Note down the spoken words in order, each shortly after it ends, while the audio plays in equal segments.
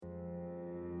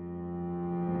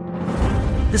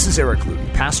This is Eric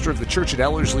Ludy, pastor of the church at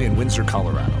Ellerslie in Windsor,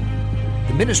 Colorado.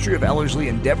 The ministry of Ellerslie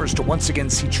endeavors to once again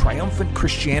see triumphant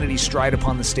Christianity stride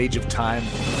upon the stage of time,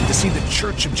 and to see the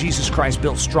Church of Jesus Christ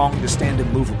built strong to stand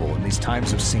immovable in these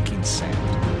times of sinking sand.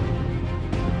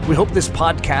 We hope this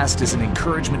podcast is an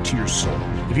encouragement to your soul.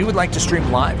 If you would like to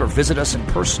stream live or visit us in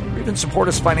person, or even support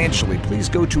us financially, please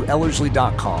go to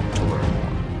Ellerslie.com to learn more.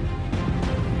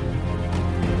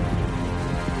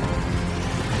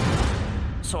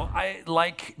 So I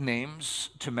like names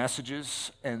to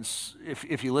messages, and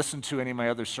if you listen to any of my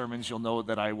other sermons, you'll know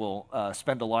that I will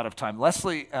spend a lot of time.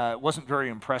 Leslie wasn't very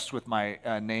impressed with my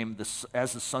name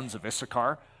as the Sons of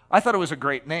Issachar. I thought it was a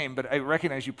great name, but I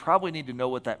recognize you probably need to know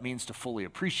what that means to fully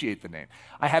appreciate the name.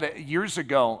 I had years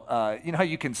ago, you know how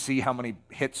you can see how many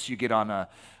hits you get on a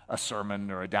sermon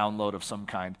or a download of some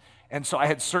kind? And so I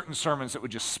had certain sermons that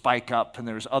would just spike up, and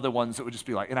there's other ones that would just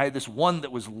be like, and I had this one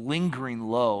that was lingering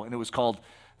low, and it was called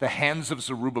The Hands of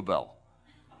Zerubbabel.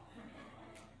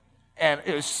 And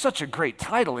it was such a great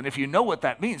title, and if you know what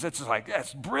that means, it's like,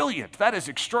 that's brilliant, that is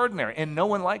extraordinary, and no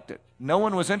one liked it. No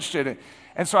one was interested in it.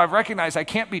 And so I've recognized I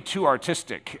can't be too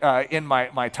artistic in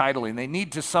my titling. They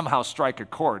need to somehow strike a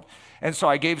chord. And so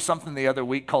I gave something the other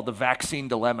week called The Vaccine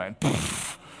Dilemma, and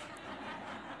poof.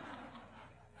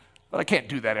 But I can't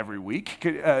do that every week.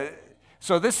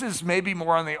 So this is maybe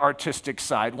more on the artistic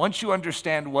side. Once you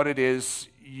understand what it is,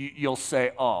 you'll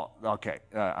say, oh, okay,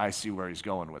 I see where he's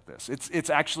going with this. It's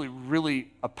actually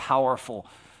really a powerful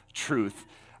truth.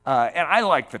 And I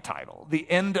like the title, The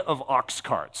End of Ox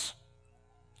Carts,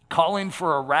 calling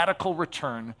for a radical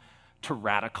return to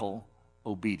radical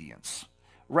obedience.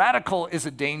 Radical is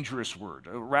a dangerous word.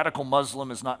 A radical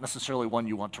Muslim is not necessarily one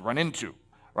you want to run into,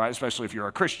 right? Especially if you're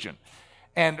a Christian.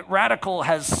 And radical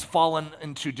has fallen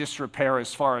into disrepair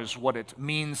as far as what it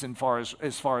means and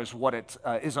as far as what it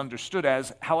is understood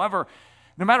as. However,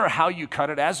 no matter how you cut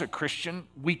it, as a Christian,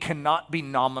 we cannot be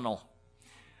nominal.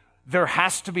 There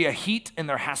has to be a heat and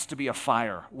there has to be a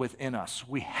fire within us.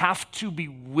 We have to be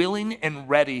willing and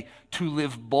ready to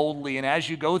live boldly. And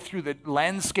as you go through the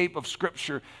landscape of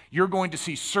Scripture, you're going to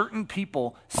see certain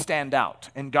people stand out,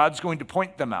 and God's going to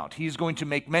point them out. He's going to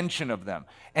make mention of them,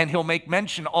 and He'll make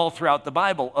mention all throughout the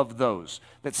Bible of those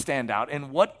that stand out.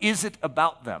 And what is it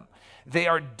about them? They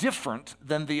are different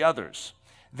than the others.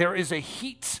 There is a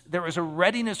heat, there is a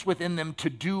readiness within them to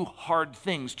do hard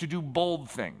things, to do bold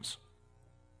things.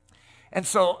 And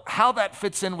so how that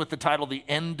fits in with the title, The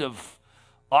End of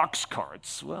Ox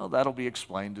Carts, well, that'll be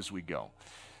explained as we go.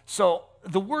 So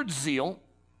the word zeal,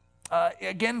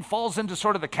 again, falls into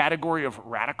sort of the category of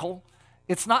radical.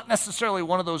 It's not necessarily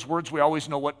one of those words we always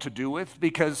know what to do with,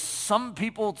 because some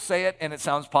people say it and it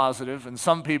sounds positive, and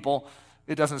some people,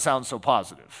 it doesn't sound so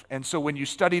positive. And so when you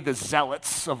study the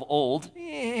zealots of old,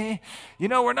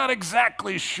 we're not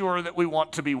exactly sure that we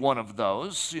want to be one of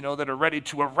those, that are ready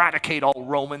to eradicate all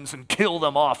Romans and kill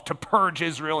them off, to purge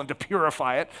Israel and to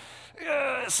purify it.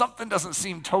 Something doesn't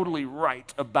seem totally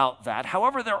right about that.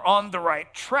 However, they're on the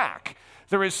right track.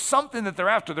 There is something that they're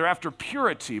after. They're after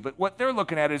purity, but what they're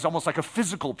looking at is almost like a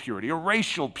physical purity, a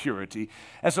racial purity,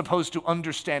 as opposed to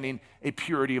understanding a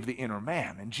purity of the inner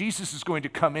man. And Jesus is going to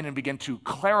come in and begin to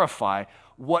clarify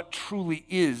what truly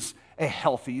is a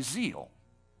healthy zeal.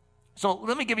 So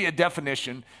let me give you a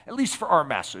definition, at least for our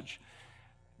message.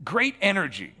 Great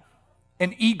energy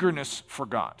and eagerness for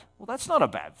God. Well, that's not a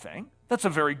bad thing. That's a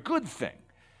very good thing.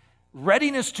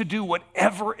 Readiness to do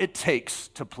whatever it takes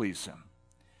to please Him.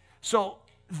 So,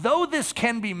 though this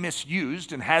can be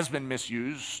misused and has been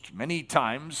misused many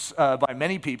times by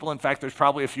many people, in fact, there's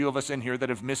probably a few of us in here that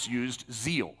have misused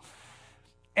zeal,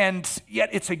 and yet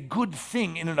it's a good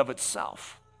thing in and of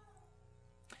itself.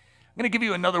 I'm going to give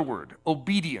you another word,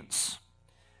 obedience.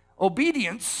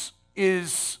 Obedience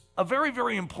is a very,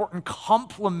 very important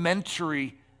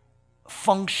complementary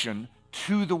function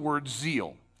to the word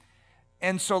zeal.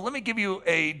 And so let me give you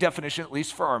a definition, at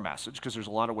least for our message, because there's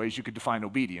a lot of ways you could define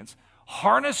obedience.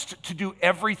 Harnessed to do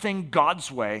everything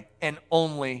God's way and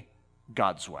only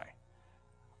God's way.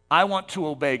 I want to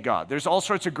obey God. There's all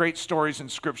sorts of great stories in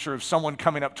Scripture of someone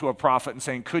coming up to a prophet and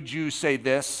saying, could you say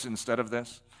this instead of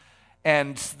this?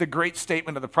 And the great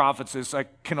statement of the prophets is, I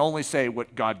can only say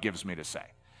what God gives me to say.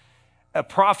 A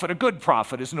good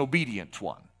prophet, is an obedient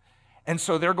one. And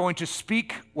so they're going to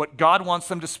speak what God wants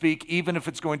them to speak, even if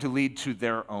it's going to lead to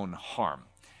their own harm.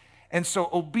 And so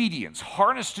obedience,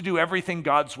 harnessed to do everything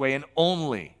God's way and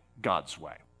only God's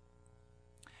way.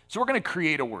 So we're going to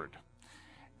create a word.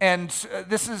 And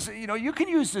this is, you can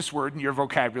use this word in your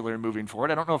vocabulary moving forward.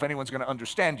 I don't know if anyone's going to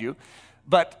understand you,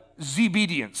 but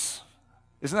zebedience.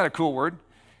 Isn't that a cool word?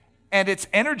 and it's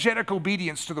energetic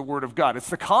obedience to the Word of God. It's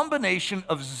the combination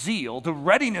of zeal, the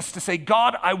readiness to say,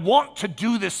 God, I want to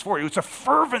do this for you. It's a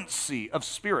fervency of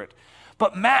spirit,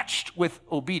 but matched with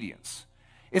obedience.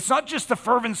 It's not just the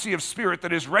fervency of spirit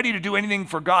that is ready to do anything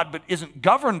for God but isn't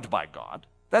governed by God.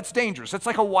 That's dangerous. It's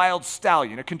like a wild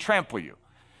stallion. It can trample you.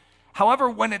 However,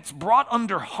 when it's brought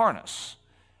under harness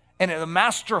and the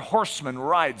master horseman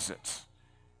rides it,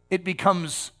 it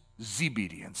becomes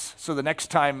Zebedience. So the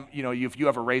next time, if you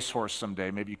have a racehorse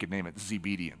someday, maybe you could name it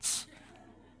Zebedience.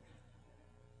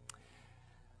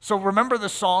 So remember the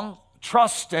song,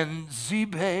 Trust and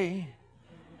Zebe,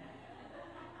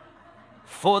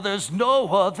 for there's no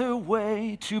other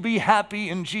way to be happy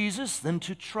in Jesus than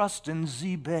to trust in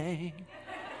Zebe.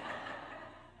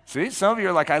 See, some of you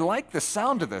are like, I like the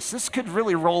sound of this. This could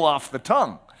really roll off the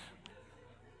tongue.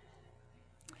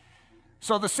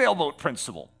 So the sailboat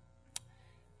principle.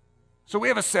 So we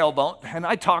have a sailboat, and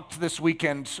I talked this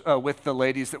weekend with the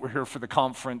ladies that were here for the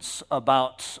conference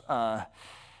about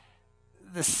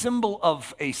the symbol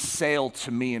of a sail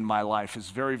to me in my life is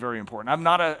very, very important. I'm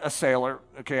not a sailor,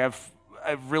 okay?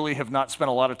 I really have not spent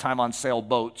a lot of time on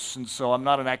sailboats, and so I'm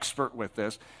not an expert with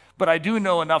this, but I do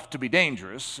know enough to be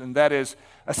dangerous, and that is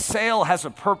a sail has a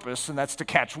purpose, and that's to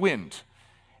catch wind.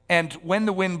 And when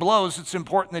the wind blows, it's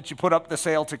important that you put up the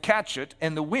sail to catch it,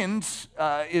 and the wind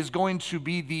is going to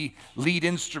be the lead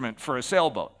instrument for a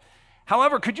sailboat.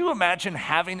 However, could you imagine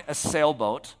having a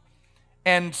sailboat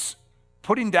and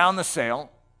putting down the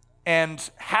sail and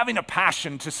having a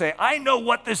passion to say, I know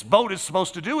what this boat is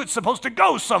supposed to do. It's supposed to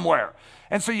go somewhere.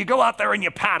 And so you go out there and you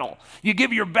paddle. You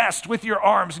give your best with your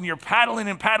arms, and you're paddling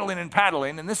and paddling and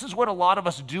paddling. And this is what a lot of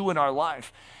us do in our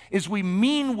life, is we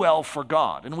mean well for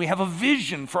God, and we have a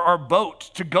vision for our boat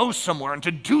to go somewhere and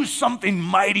to do something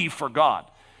mighty for God.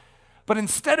 But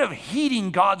instead of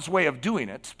heeding God's way of doing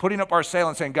it, putting up our sail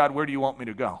and saying, God, where do you want me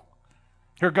to go?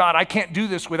 Here, God, I can't do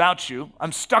this without you.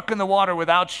 I'm stuck in the water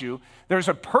without you. There's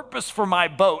a purpose for my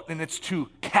boat, and it's to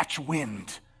catch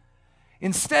wind.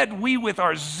 Instead, we, with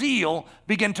our zeal,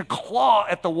 begin to claw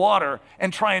at the water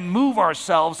and try and move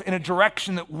ourselves in a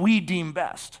direction that we deem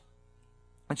best.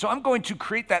 And so I'm going to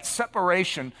create that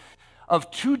separation of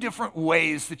two different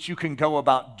ways that you can go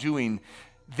about doing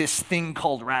this thing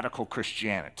called radical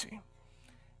Christianity.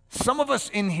 Some of us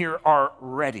in here are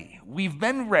ready. We've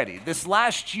been ready. This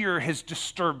last year has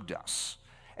disturbed us,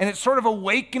 and it sort of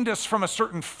awakened us from a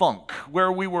certain funk where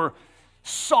we were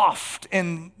soft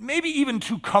and maybe even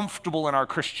too comfortable in our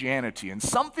Christianity. And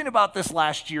something about this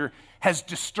last year has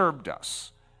disturbed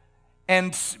us.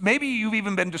 And maybe you've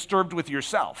even been disturbed with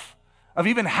yourself, of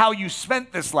even how you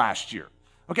spent this last year.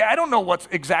 Okay, I don't know what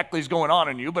exactly is going on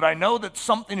in you, but I know that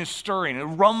something is stirring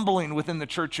and rumbling within the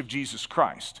Church of Jesus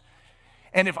Christ.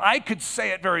 And if I could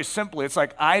say it very simply, it's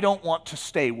like, I don't want to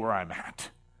stay where I'm at.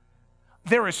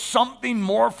 There is something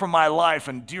more for my life,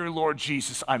 and dear Lord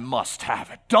Jesus, I must have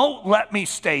it. Don't let me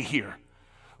stay here.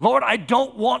 Lord, I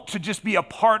don't want to just be a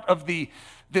part of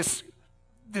this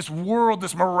world,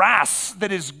 this morass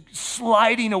that is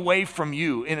sliding away from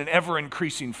you in an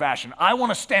ever-increasing fashion. I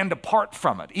want to stand apart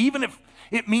from it, even if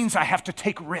it means I have to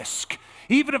take risk,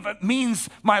 even if it means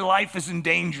my life is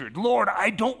endangered. Lord, I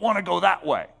don't want to go that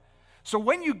way. So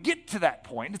when you get to that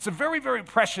point, it's a very, very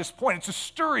precious point. It's a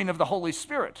stirring of the Holy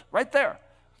Spirit right there.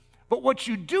 But what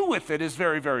you do with it is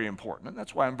very, very important, and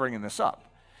that's why I'm bringing this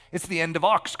up. It's the end of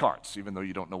ox carts, even though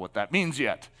you don't know what that means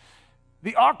yet.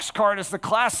 The ox cart is the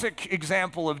classic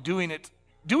example of doing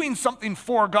something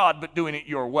for God, but doing it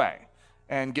your way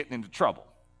and getting into trouble.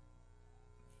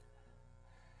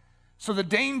 So the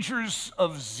dangers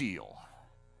of zeal.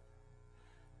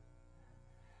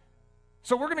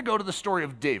 So we're going to go to the story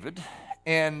of David.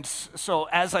 And so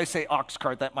as I say ox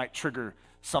cart, that might trigger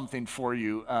something for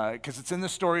you because it's in the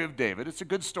story of David. It's a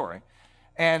good story.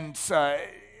 And I'm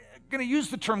going to use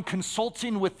the term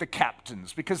consulting with the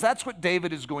captains because that's what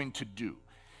David is going to do.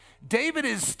 David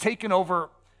is taken over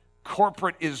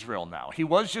corporate Israel now. He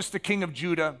was just the king of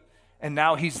Judah, and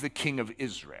now he's the king of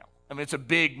Israel. I mean, it's a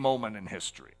big moment in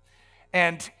history.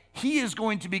 And he is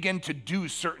going to begin to do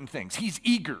certain things. He's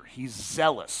eager. He's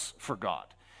zealous for God.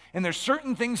 And there's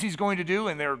certain things he's going to do,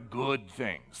 and they're good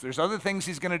things. There's other things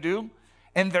he's going to do,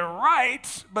 and they're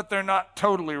right, but they're not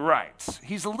totally right.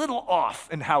 He's a little off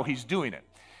in how he's doing it.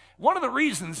 One of the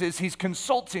reasons is he's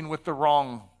consulting with the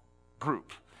wrong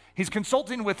group. He's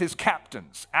consulting with his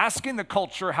captains, asking the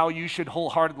culture how you should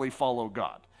wholeheartedly follow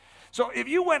God. So if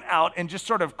you went out and just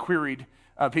sort of queried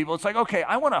people, it's like, okay,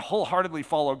 I want to wholeheartedly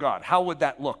follow God. How would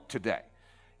that look today?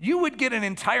 You would get an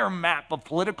entire map of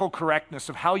political correctness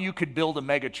of how you could build a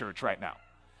megachurch right now.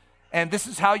 And this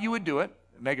is how you would do it.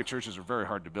 mega churches are very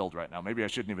hard to build right now. Maybe I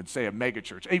shouldn't even say a mega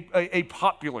church, a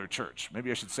popular church.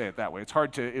 Maybe I should say it that way. It's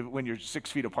hard to, when you're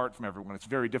 6 feet apart from everyone, it's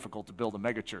very difficult to build a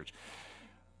mega church.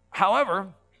 However,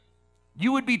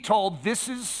 you would be told this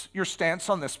is your stance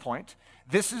on this point.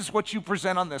 This is what you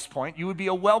present on this point. You would be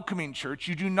a welcoming church.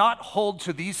 You do not hold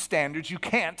to these standards. You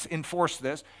can't enforce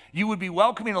this. You would be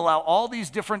welcoming, allow all these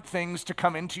different things to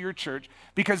come into your church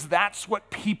because that's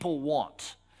what people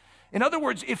want. In other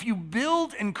words, if you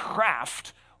build and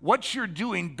craft what you're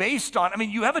doing based on,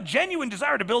 you have a genuine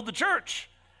desire to build the church.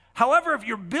 However, if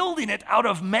you're building it out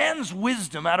of man's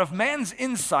wisdom, out of man's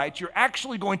insight, you're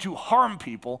actually going to harm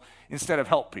people instead of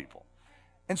help people.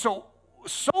 And so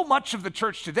much of the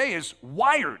church today is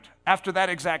wired after that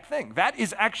exact thing. That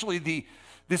is actually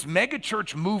this mega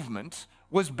church movement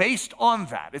was based on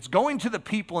that. It's going to the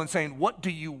people and saying, what do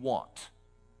you want?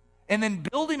 And then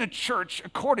building a church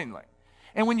accordingly.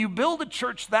 And when you build a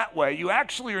church that way, you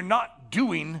actually are not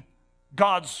doing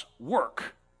God's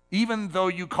work, even though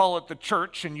you call it the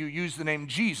church and you use the name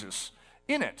Jesus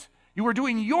in it. You are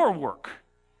doing your work.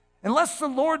 Unless the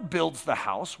Lord builds the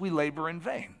house, we labor in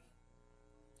vain.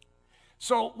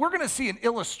 So we're going to see an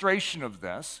illustration of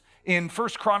this in 1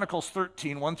 Chronicles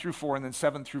 13, 1 through 4, and then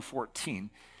 7 through 14.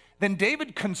 Then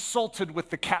David consulted with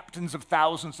the captains of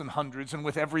thousands and hundreds and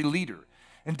with every leader.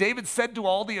 And David said to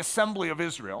all the assembly of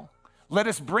Israel, let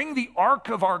us bring the ark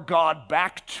of our God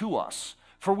back to us,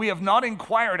 for we have not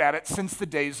inquired at it since the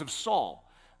days of Saul.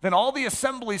 Then all the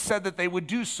assembly said that they would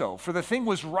do so, for the thing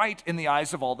was right in the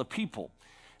eyes of all the people.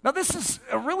 Now, this is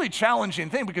a really challenging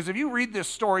thing because if you read this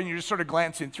story and you're just sort of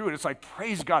glancing through it, it's like,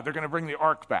 praise God, they're going to bring the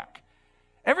ark back.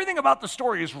 Everything about the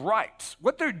story is right.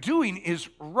 What they're doing is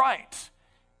right.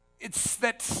 It's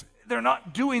that they're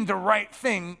not doing the right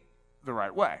thing the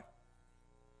right way.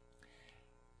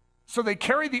 So they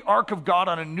carried the ark of God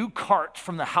on a new cart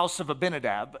from the house of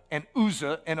Abinadab, and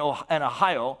Uzzah and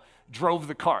Ahio drove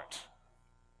the cart.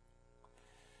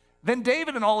 Then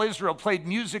David and all Israel played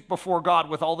music before God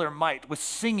with all their might, with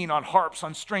singing on harps,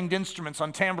 on stringed instruments,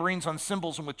 on tambourines, on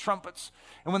cymbals, and with trumpets.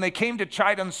 And when they came to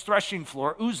Chidon's threshing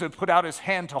floor, Uzzah put out his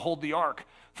hand to hold the ark,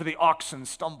 for the oxen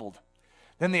stumbled.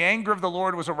 Then the anger of the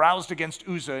Lord was aroused against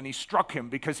Uzzah, and he struck him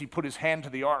because he put his hand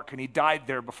to the ark, and he died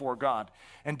there before God.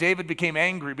 And David became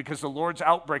angry because the Lord's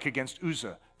outbreak against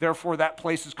Uzzah. Therefore that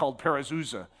place is called Perez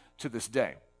Uzzah to this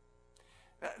day.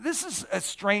 This is a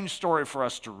strange story for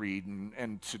us to read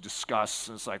and to discuss.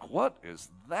 It's like, what is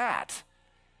that?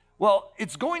 Well,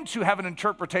 it's going to have an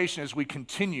interpretation as we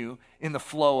continue in the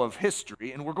flow of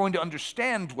history, and we're going to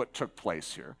understand what took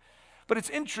place here. But it's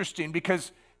interesting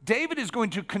because David is going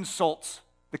to consult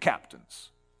the captains.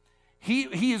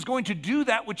 He is going to do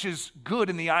that which is good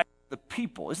in the eyes of the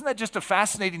people. Isn't that just a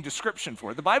fascinating description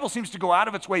for it? The Bible seems to go out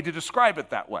of its way to describe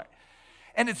it that way.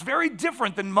 And it's very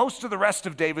different than most of the rest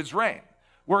of David's reign,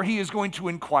 where he is going to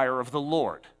inquire of the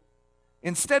Lord.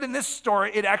 Instead, in this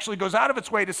story, it actually goes out of its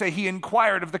way to say he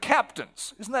inquired of the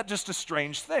captains. Isn't that just a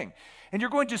strange thing? And you're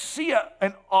going to see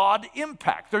an odd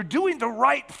impact. They're doing the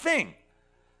right thing,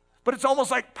 but it's almost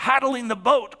like paddling the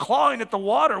boat, clawing at the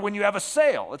water when you have a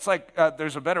sail. It's like,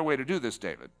 there's a better way to do this,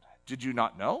 David. Did you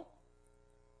not know?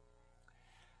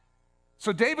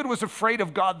 So David was afraid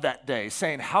of God that day,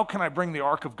 saying, how can I bring the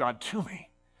ark of God to me?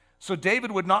 So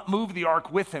David would not move the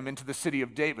ark with him into the city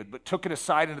of David, but took it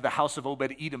aside into the house of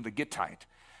Obed-Edom the Gittite.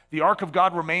 The ark of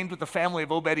God remained with the family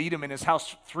of Obed-Edom in his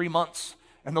house 3 months,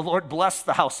 and the Lord blessed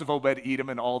the house of Obed-Edom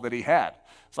and all that he had.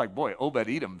 It's like, boy,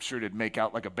 Obed-Edom sure did make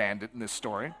out like a bandit in this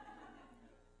story.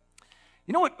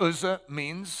 You know what Uzzah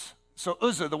means? So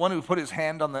Uzzah, the one who put his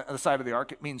hand on the side of the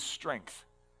ark, it means strength.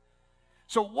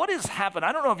 So what has happened?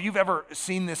 I don't know if you've ever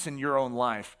seen this in your own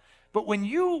life, but when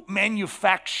you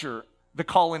manufacture the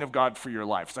calling of God for your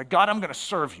life, it's like, God, I'm going to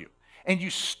serve you. And you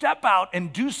step out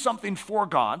and do something for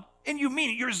God, and you mean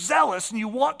it. You're zealous and you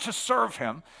want to serve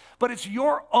him, but it's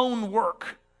your own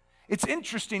work. It's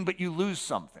interesting, but you lose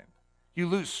something. You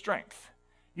lose strength.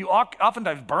 You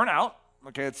oftentimes burn out.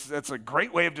 Okay, that's a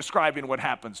great way of describing what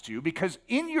happens to you, because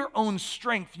in your own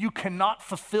strength, you cannot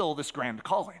fulfill this grand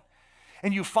calling.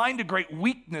 And you find a great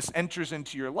weakness enters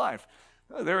into your life.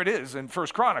 Oh, there it is in 1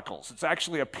 Chronicles. It's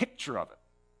actually a picture of it.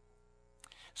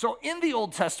 So in the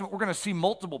Old Testament, we're going to see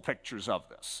multiple pictures of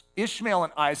this. Ishmael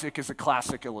and Isaac is a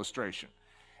classic illustration.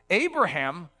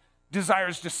 Abraham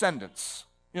desires descendants,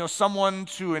 someone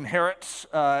to inherit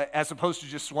as opposed to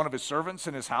just one of his servants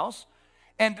in his house.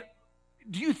 And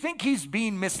do you think he's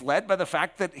being misled by the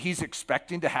fact that he's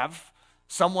expecting to have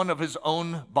someone of his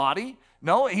own body?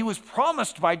 No, he was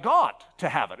promised by God to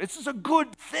have it. This is a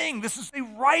good thing. This is the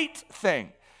right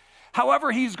thing.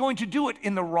 However, he's going to do it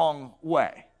in the wrong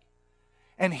way.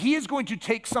 And he is going to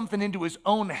take something into his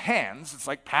own hands. It's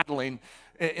like paddling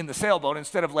in the sailboat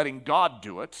instead of letting God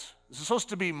do it. This is supposed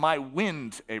to be my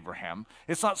wind, Abraham.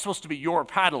 It's not supposed to be your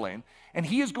paddling. And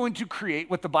he is going to create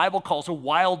what the Bible calls a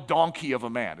wild donkey of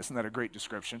a man. Isn't that a great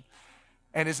description?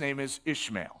 And his name is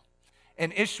Ishmael.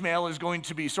 And Ishmael is going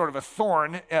to be sort of a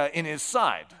thorn in his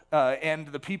side and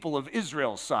the people of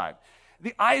Israel's side.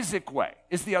 The Isaac way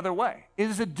is the other way. It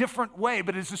is a different way,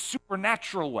 but it's a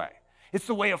supernatural way. It's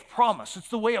the way of promise. It's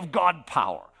the way of God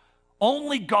power.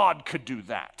 Only God could do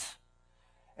that.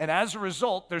 And as a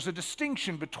result, there's a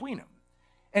distinction between them.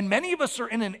 And many of us are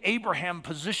in an Abraham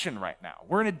position right now.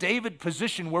 We're in a David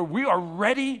position where we are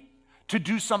ready to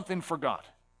do something for God.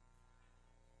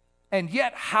 And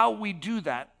yet, how we do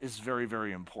that is very,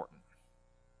 very important.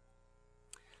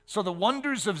 So the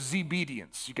wonders of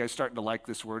Zebedience. You guys starting to like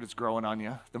this word? It's growing on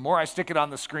you. The more I stick it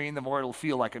on the screen, the more it'll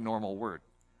feel like a normal word.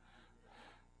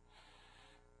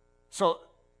 So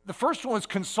the first one is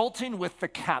consulting with the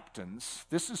captains.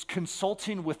 This is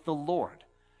consulting with the Lord.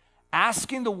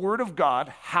 Asking the word of God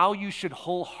how you should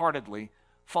wholeheartedly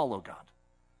follow God.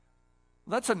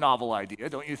 Well, that's a novel idea,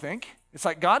 don't you think? It's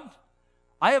like, God,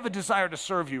 I have a desire to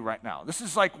serve you right now. This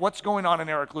is like what's going on in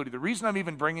Eric Ludy. The reason I'm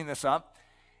even bringing this up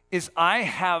is I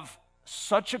have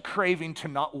such a craving to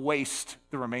not waste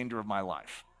the remainder of my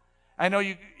life. I know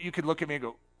you could look at me and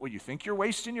go, well, you think you're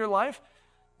wasting your life?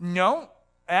 No.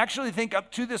 I actually think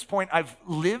up to this point, I've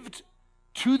lived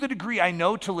to the degree I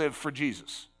know to live for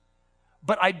Jesus.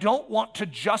 But I don't want to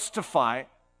justify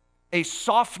a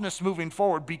softness moving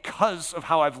forward because of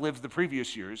how I've lived the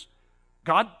previous years.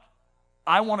 God,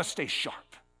 I want to stay sharp.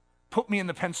 Put me in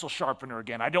the pencil sharpener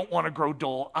again. I don't want to grow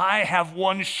dull. I have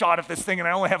one shot at this thing and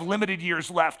I only have limited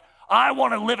years left. I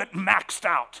want to live it maxed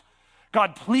out.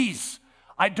 God, please,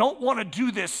 I don't want to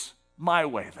do this my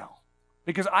way though.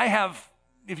 Because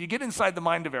if you get inside the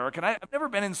mind of Eric, and I've never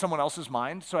been in someone else's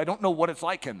mind, so I don't know what it's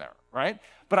like in there, right?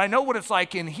 But I know what it's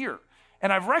like in here.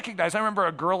 And I've recognized, I remember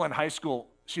a girl in high school,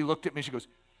 she looked at me, she goes,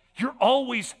 you're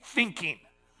always thinking.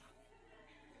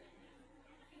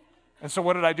 And so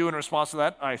what did I do in response to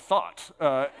that? I thought.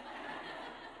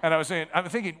 And I'm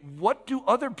thinking, what do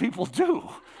other people do?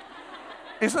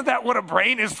 Isn't that what a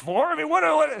brain is for? I mean,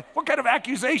 what kind of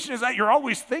accusation is that? You're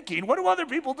always thinking. What do other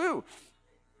people do?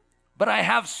 But I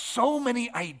have so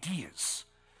many ideas.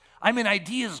 I'm an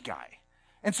ideas guy.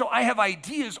 And so I have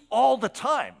ideas all the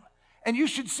time. And you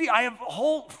should see, I have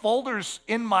whole folders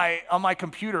on my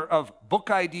computer of book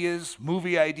ideas,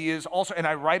 movie ideas, also, and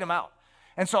I write them out.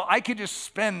 And so I could just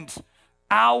spend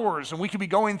hours and we could be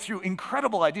going through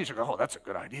incredible ideas. You go, oh, that's a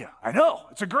good idea. I know,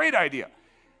 it's a great idea.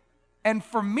 And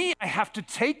for me, I have to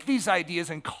take these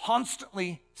ideas and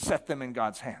constantly set them in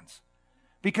God's hands.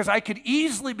 Because I could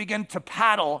easily begin to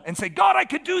paddle and say, God, I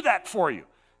could do that for you.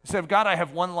 Instead of, God, I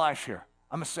have one life here.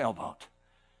 I'm a sailboat.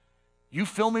 You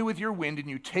fill me with your wind and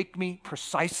you take me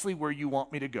precisely where you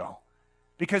want me to go.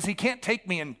 Because he can't take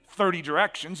me in 30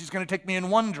 directions. He's going to take me in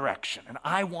one direction. And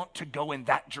I want to go in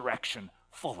that direction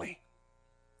fully.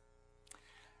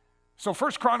 So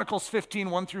 1 Chronicles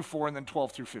 15, 1 through 4, and then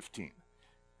 12 through 15.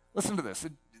 Listen to this.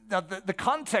 Now, the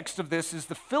context of this is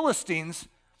the Philistines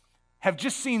have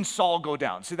just seen Saul go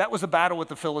down. See, that was a battle with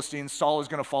the Philistines. Saul is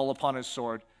going to fall upon his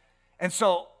sword. And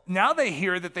so now they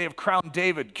hear that they have crowned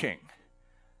David king.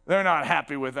 They're not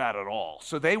happy with that at all.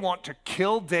 So they want to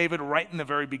kill David right in the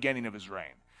very beginning of his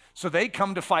reign. So they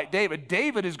come to fight David.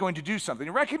 David is going to do something.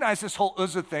 You recognize this whole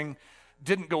Uzzah thing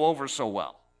didn't go over so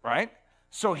well, right?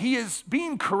 So he is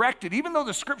being corrected. Even though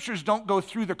the scriptures don't go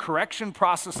through the correction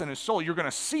process in his soul, you're going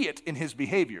to see it in his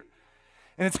behavior.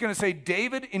 And it's going to say,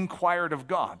 David inquired of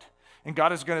God. And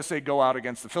God is going to say, go out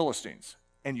against the Philistines,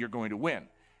 and you're going to win.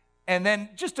 And then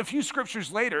just a few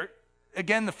scriptures later,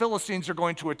 again, the Philistines are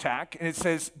going to attack, and it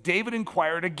says, David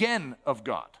inquired again of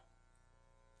God.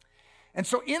 And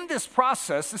so in this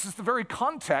process, this is the very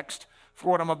context for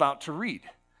what I'm about to read.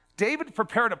 David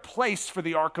prepared a place for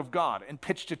the ark of God and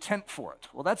pitched a tent for it.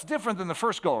 Well, that's different than the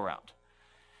first go-around.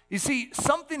 You see,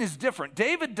 something is different.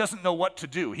 David doesn't know what to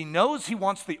do. He knows he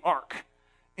wants the ark,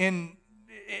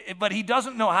 but he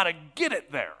doesn't know how to get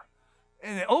it there.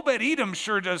 And Obed-Edom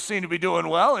sure does seem to be doing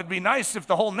well. It'd be nice if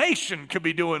the whole nation could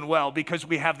be doing well because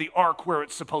we have the ark where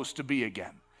it's supposed to be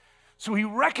again. So he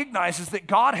recognizes that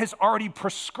God has already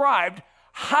prescribed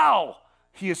how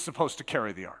he is supposed to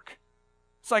carry the ark.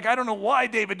 It's like, I don't know why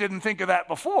David didn't think of that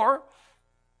before.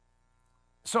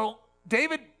 So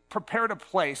David prepared a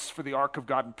place for the ark of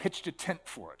God and pitched a tent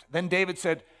for it. Then David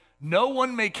said, no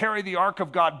one may carry the ark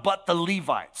of God but the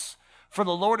Levites, for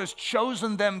the Lord has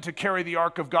chosen them to carry the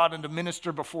ark of God and to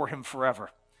minister before him forever.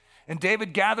 And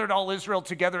David gathered all Israel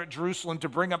together at Jerusalem to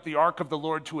bring up the ark of the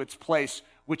Lord to its place,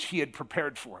 which he had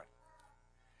prepared for it.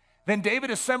 Then David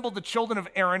assembled the children of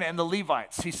Aaron and the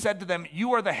Levites. He said to them,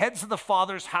 "You are the heads of the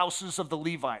fathers' houses of the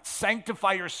Levites.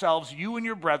 Sanctify yourselves, you and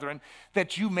your brethren,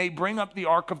 that you may bring up the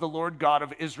ark of the Lord God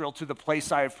of Israel to the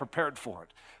place I have prepared for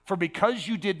it. For because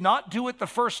you did not do it the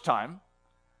first time,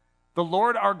 the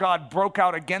Lord our God broke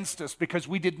out against us because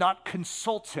we did not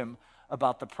consult him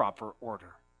about the proper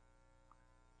order."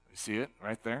 You see it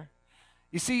right there?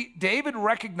 You see, David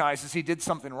recognizes he did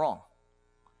something wrong.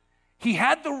 He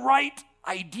had the right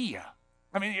idea.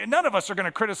 I mean, none of us are going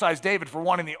to criticize David for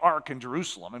wanting the ark in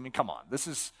Jerusalem. I mean, come on. This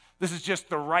is just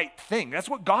the right thing. That's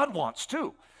what God wants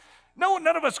too. No,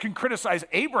 none of us can criticize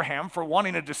Abraham for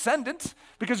wanting a descendant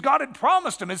because God had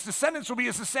promised him his descendants will be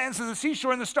as the sands of the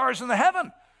seashore and the stars in the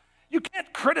heaven. You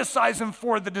can't criticize him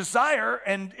for the desire,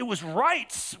 and it was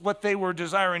right what they were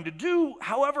desiring to do.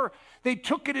 However, they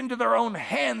took it into their own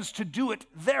hands to do it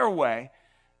their way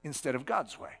instead of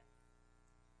God's way.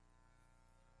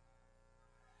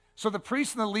 So the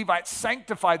priests and the Levites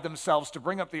sanctified themselves to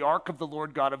bring up the ark of the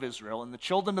Lord God of Israel, and the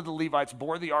children of the Levites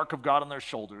bore the ark of God on their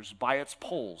shoulders by its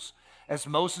poles, as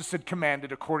Moses had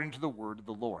commanded according to the word of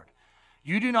the Lord.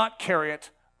 You do not carry it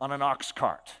on an ox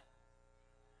cart.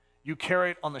 You carry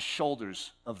it on the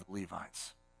shoulders of the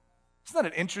Levites. Isn't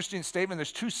that an interesting statement?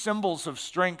 There's two symbols of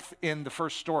strength in the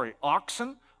first story.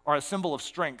 Oxen are a symbol of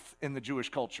strength in the Jewish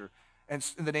culture, and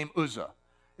in the name Uzzah.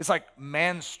 It's like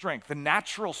man's strength, the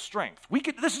natural strength.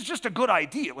 This is just a good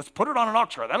idea. Let's put it on an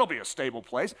ox cart. That'll be a stable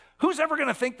place. Who's ever going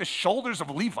to think the shoulders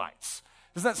of Levites?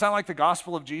 Doesn't that sound like the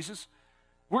gospel of Jesus?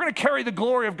 We're going to carry the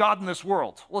glory of God in this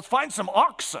world. Well, let's find some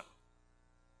oxen.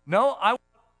 No, I want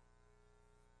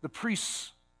the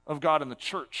priests of God in the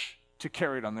church to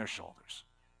carry it on their shoulders.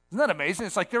 Isn't that amazing?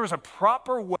 It's like there is a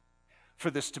proper way for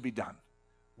this to be done.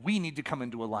 We need to come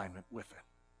into alignment with it.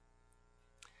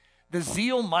 The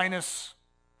zeal minus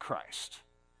Christ.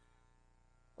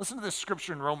 Listen to this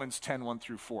scripture in Romans 10, 1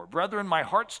 through 4. Brethren, my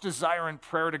heart's desire and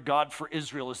prayer to God for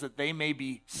Israel is that they may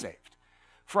be saved.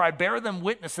 For I bear them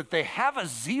witness that they have a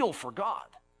zeal for God,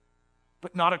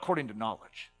 but not according to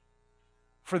knowledge.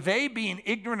 For they, being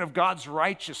ignorant of God's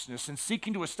righteousness and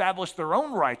seeking to establish their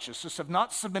own righteousness, have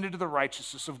not submitted to the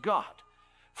righteousness of God.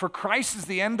 For Christ is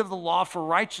the end of the law for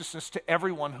righteousness to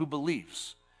everyone who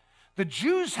believes. The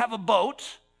Jews have a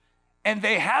boat, and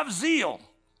they have zeal.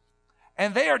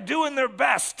 And they are doing their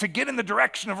best to get in the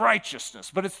direction of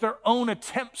righteousness, but it's their own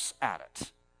attempts at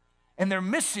it. And they're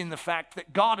missing the fact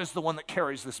that God is the one that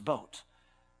carries this boat.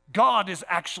 God is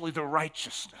actually the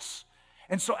righteousness.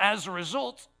 And so as a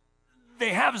result, they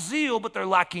have zeal, but they're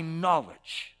lacking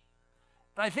knowledge.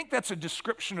 And I think that's a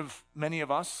description of many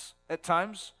of us at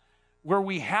times, where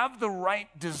we have the right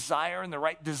desire and the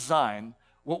right design.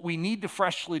 What we need to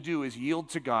freshly do is yield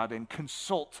to God and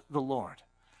consult the Lord.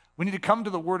 We need to come to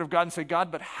the Word of God and say,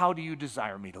 God, but how do you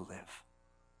desire me to live?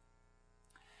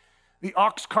 The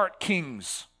ox cart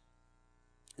kings,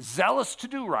 zealous to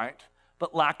do right,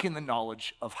 but lacking the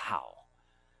knowledge of how.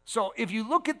 So if you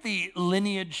look at the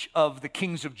lineage of the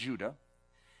kings of Judah,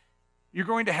 you're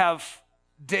going to have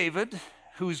David,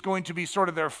 who's going to be sort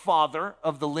of their father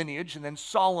of the lineage, and then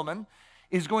Solomon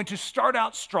is going to start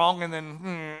out strong and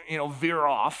then, veer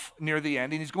off near the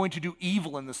end, and he's going to do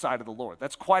evil in the sight of the Lord.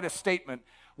 That's quite a statement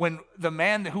when the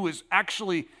man who is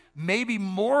actually maybe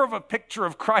more of a picture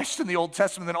of Christ in the Old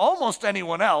Testament than almost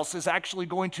anyone else is actually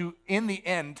going to, in the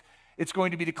end, it's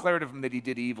going to be declared of him that he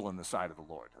did evil in the sight of the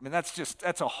Lord. I mean,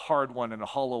 that's a hard one and a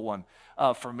hollow one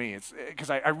for me. It's because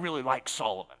I really like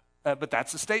Solomon. But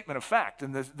that's a statement of fact.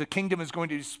 And the kingdom is going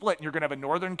to be split. And you're going to have a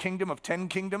northern kingdom of 10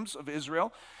 kingdoms of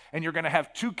Israel. And you're going to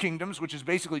have 2 kingdoms, which is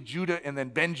basically Judah, and then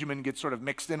Benjamin gets sort of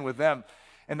mixed in with them.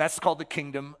 And that's called the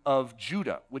kingdom of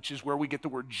Judah, which is where we get the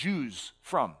word Jews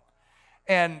from.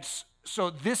 And so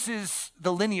this is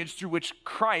the lineage through which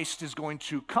Christ is going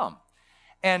to come.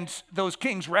 And those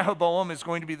kings, Rehoboam is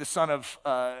going to be the son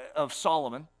of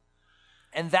Solomon.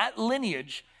 And that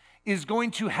lineage is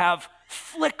going to have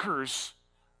flickers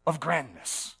of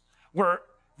grandness, where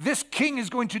this king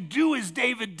is going to do as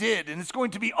David did, and it's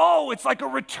going to be, it's like a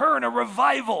return, a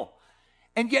revival.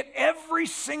 And yet every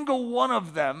single one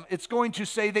of them, it's going to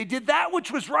say they did that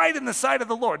which was right in the sight of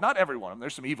the Lord. Not every one of them.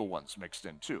 There's some evil ones mixed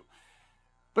in too.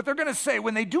 But they're going to say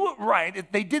when they do it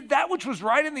right, they did that which was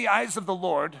right in the eyes of the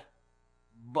Lord,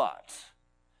 but.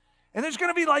 And there's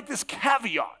going to be like this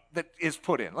caveat that is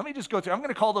put in. Let me just go through. I'm going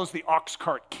to call those the ox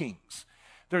cart kings.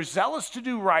 They're zealous to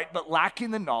do right, but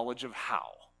lacking the knowledge of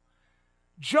how.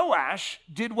 Joash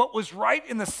did what was right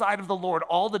in the sight of the Lord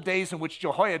all the days in which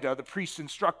Jehoiada, the priest,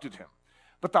 instructed him.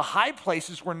 but the high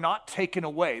places were not taken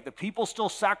away. The people still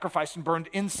sacrificed and burned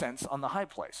incense on the high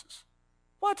places.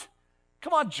 What?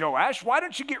 Come on, Joash, why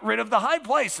don't you get rid of the high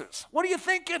places? What are you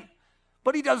thinking?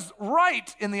 But he does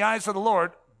right in the eyes of the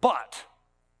Lord, but,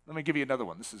 let me give you another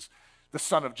one. This is the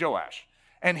son of Joash.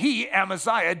 And he,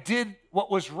 Amaziah, did what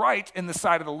was right in the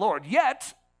sight of the Lord,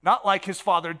 yet not like his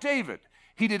father David.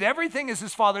 He did everything as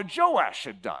his father Joash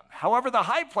had done. However, the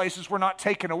high places were not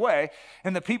taken away,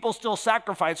 and the people still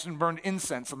sacrificed and burned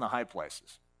incense on the high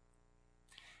places.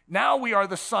 Now we are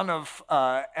the son of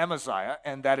Amaziah,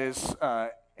 and that is,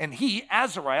 and he,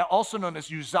 Azariah, also known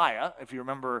as Uzziah, if you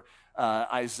remember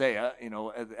Isaiah,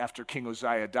 after King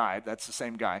Uzziah died, that's the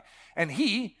same guy. And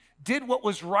he did what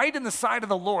was right in the sight of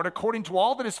the Lord according to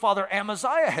all that his father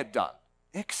Amaziah had done,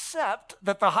 except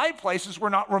that the high places were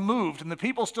not removed, and the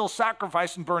people still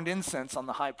sacrificed and burned incense on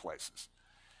the high places.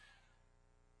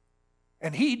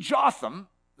 And he, Jotham,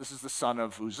 this is the son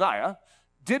of Uzziah,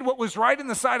 did what was right in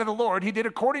the sight of the Lord. He did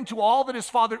according to all that his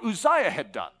father Uzziah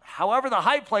had done. However, the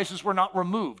high places were not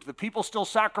removed. The people still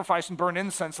sacrificed and burned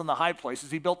incense on the high places.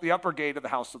 He built the upper gate of the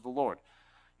house of the Lord.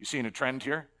 You seeing a trend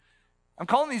here? I'm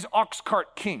calling these ox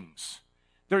cart kings.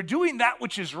 They're doing that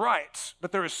which is right,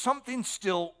 but there is something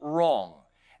still wrong.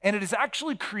 And it is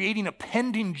actually creating a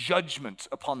pending judgment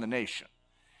upon the nation.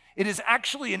 It is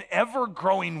actually an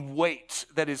ever-growing weight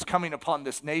that is coming upon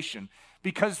this nation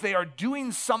because they are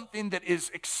doing something that is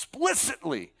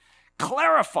explicitly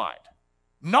clarified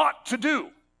not to do.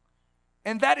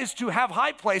 And that is to have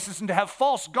high places and to have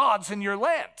false gods in your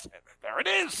land. There it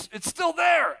is. It's still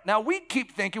there. Now, we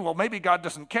keep thinking, well, maybe God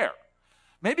doesn't care.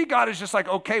 Maybe God is just like,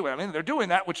 okay, well, they're doing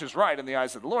that which is right in the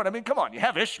eyes of the Lord. Come on, you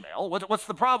have Ishmael. What's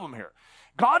the problem here?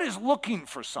 God is looking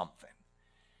for something.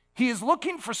 He is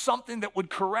looking for something that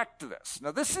would correct this.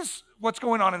 Now, this is what's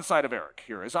going on inside of Eric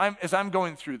here. As I'm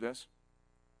going through this,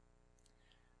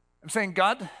 I'm saying,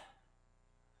 God,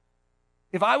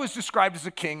 if I was described as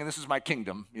a king, and this is my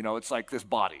kingdom, it's like this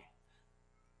body,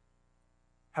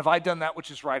 have I done that which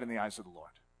is right in the eyes of the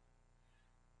Lord?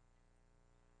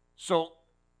 So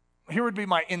here would be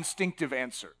my instinctive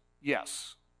answer.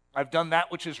 Yes, I've done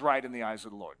that which is right in the eyes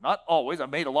of the Lord. Not always. I've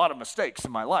made a lot of mistakes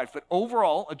in my life, but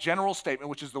overall, a general statement,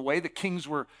 which is the way the kings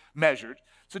were measured.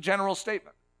 It's a general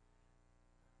statement.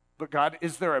 But God,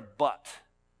 is there a but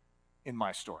in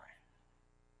my story?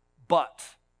 But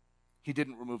he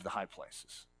didn't remove the high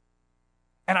places.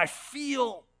 And I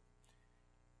feel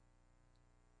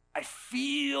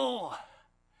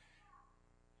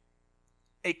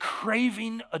a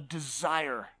craving, a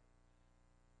desire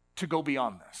to go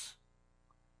beyond this.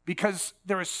 Because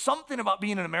there is something about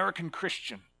being an American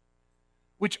Christian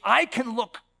which I can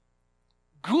look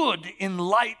good in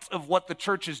light of what the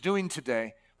church is doing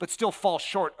today, but still fall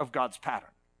short of God's pattern.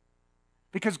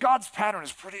 Because God's pattern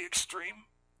is pretty extreme.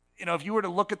 If you were to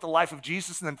look at the life of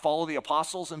Jesus and then follow the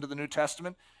apostles into the New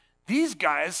Testament, these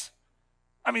guys,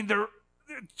 they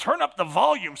turn up the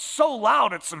volume so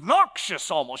loud it's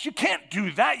obnoxious almost. You can't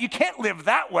do that. You can't live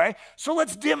that way. So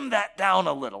let's dim that down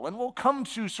a little, and we'll come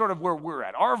to sort of where we're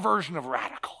at, our version of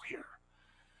radical here.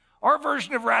 Our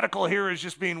version of radical here is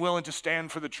just being willing to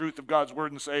stand for the truth of God's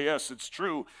word and say, yes, it's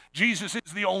true. Jesus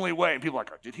is the only way. And people are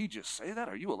like, did he just say that?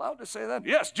 Are you allowed to say that?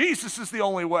 Yes, Jesus is the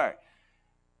only way.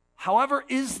 However,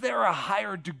 is there a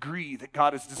higher degree that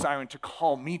God is desiring to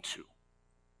call me to,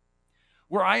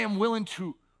 where I am willing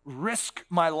to risk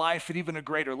my life at even a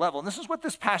greater level? And this is what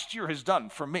this past year has done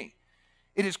for me.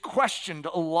 It has questioned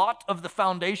a lot of the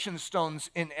foundation stones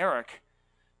in Eric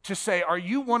to say, are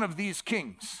you one of these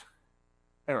kings,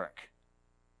 Eric?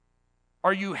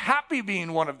 Are you happy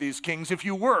being one of these kings if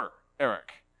you were,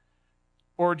 Eric?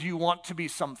 Or do you want to be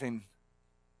something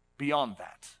beyond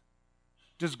that?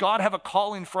 Does God have a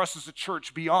calling for us as a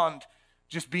church beyond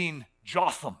just being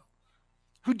Jotham,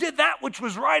 who did that which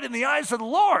was right in the eyes of the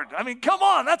Lord? Come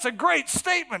on, that's a great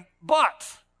statement.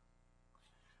 But,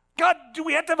 God, do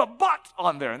we have to have a but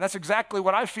on there? And that's exactly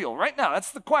what I feel right now.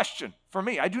 That's the question for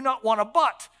me. I do not want a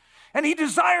but. And he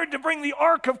desired to bring the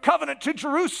Ark of Covenant to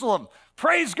Jerusalem.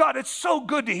 Praise God. It's so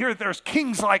good to hear that there's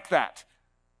kings like that.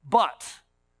 But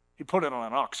he put it on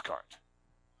an ox cart.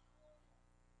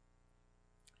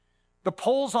 The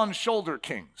poles on shoulder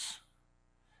kings.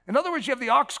 In other words, you have the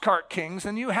ox cart kings,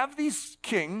 and you have these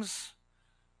kings,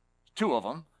 two of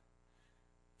them,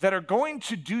 that are going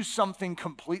to do something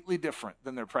completely different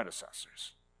than their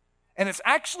predecessors. And it's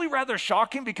actually rather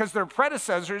shocking because their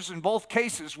predecessors in both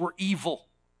cases were evil.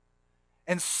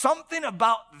 And something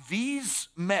about these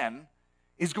men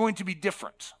is going to be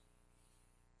different.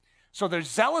 So they're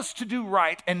zealous to do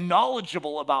right and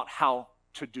knowledgeable about how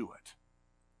to do it.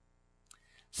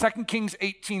 2 Kings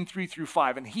 18,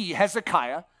 3-5, and he,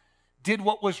 Hezekiah, did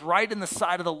what was right in the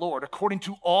sight of the Lord, according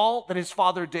to all that his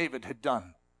father David had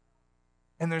done.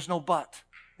 And there's no but.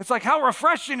 It's like, how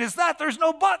refreshing is that? There's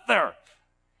no but there.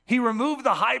 He removed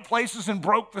the high places and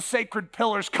broke the sacred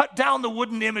pillars, cut down the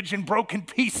wooden image and broke in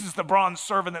pieces the bronze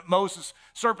serpent that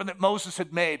Moses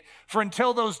had made. For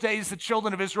until those days, the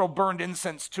children of Israel burned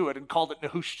incense to it and called it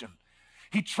Nehushtan.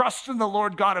 He trusted in the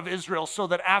Lord God of Israel, so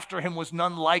that after him was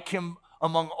none like him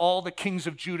among all the kings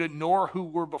of Judah, nor who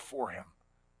were before him.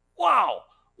 Wow,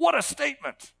 what a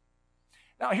statement.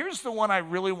 Now, here's the one I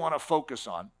really want to focus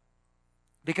on,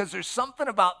 because there's something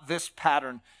about this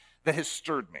pattern that has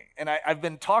stirred me. And I've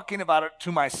been talking about it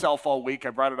to myself all week.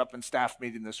 I brought it up in staff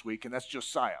meeting this week, and that's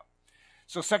Josiah.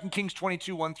 So 2 Kings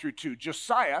 22, 1-2.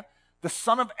 Josiah, the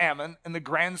son of Ammon and the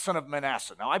grandson of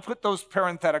Manasseh. Now, I put those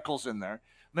parentheticals in there.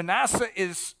 Manasseh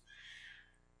is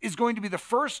going to be the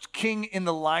first king in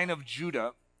the line of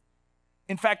Judah.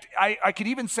 In fact, I could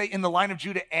even say in the line of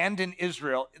Judah and in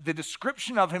Israel. The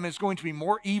description of him is going to be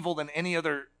more evil than any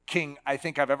other king I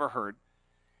think I've ever heard.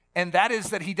 And that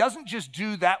is that he doesn't just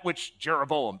do that which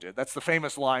Jeroboam did. That's the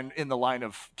famous line in the line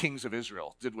of kings of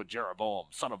Israel. Did what Jeroboam,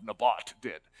 son of Nebat,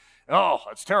 did. Oh,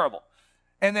 that's terrible.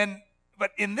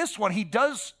 But in this one, he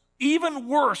does even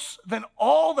worse than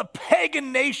all the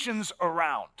pagan nations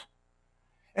around.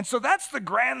 And so that's the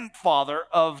grandfather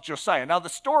of Josiah. Now, the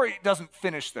story doesn't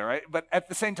finish there, right? But at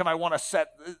the same time, I want to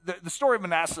set, the story of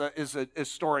Manasseh is a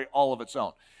story all of its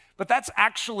own. But that's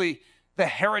actually the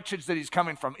heritage that he's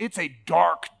coming from. It's a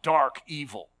dark, dark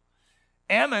evil.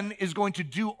 Ammon is going to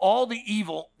do all the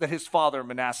evil that his father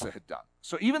Manasseh had done.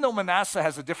 So even though Manasseh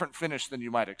has a different finish than you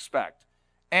might expect,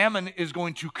 Ammon is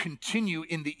going to continue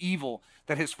in the evil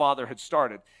that his father had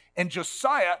started. And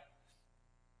Josiah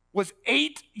was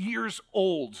 8 years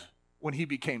old when he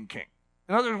became king.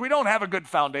 In other words, we don't have a good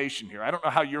foundation here. I don't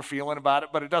know how you're feeling about it,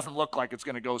 but it doesn't look like it's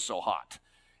going to go so hot.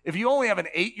 If you only have an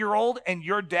 8-year-old and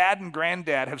your dad and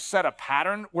granddad have set a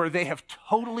pattern where they have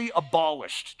totally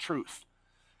abolished truth,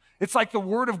 it's like the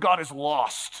word of God is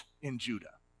lost in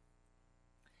Judah.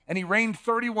 And he reigned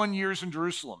 31 years in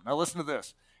Jerusalem. Now listen to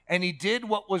this. And he did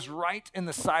what was right in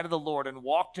the sight of the Lord and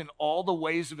walked in all the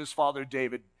ways of his father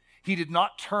David. He did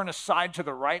not turn aside to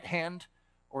the right hand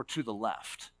or to the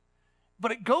left.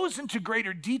 But it goes into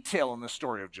greater detail in the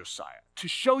story of Josiah to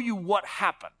show you what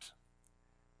happened.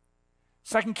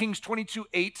 2 Kings 22,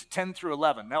 8,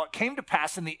 10-11. Now it came to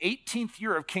pass in the 18th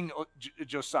year of King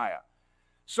Josiah.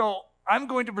 So I'm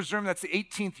going to presume that's the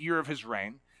 18th year of his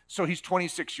reign. So he's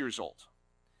 26 years old.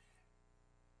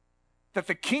 That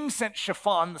the king sent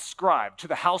Shaphan the scribe to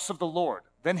the house of the Lord.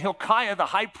 Then Hilkiah the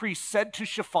high priest said to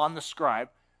Shaphan the scribe,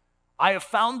 I have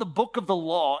found the book of the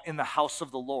law in the house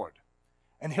of the Lord.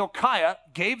 And Hilkiah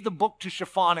gave the book to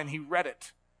Shaphan, and he read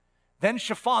it. Then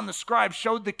Shaphan the scribe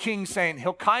showed the king, saying,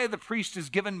 Hilkiah the priest has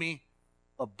given me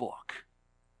a book.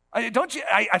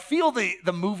 I feel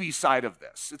the movie side of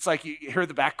this. It's like you hear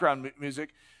the background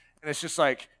music, and it's just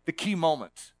like the key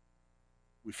moment.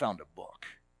 We found a book.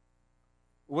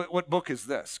 What book is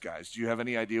this, guys? Do you have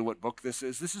any idea what book this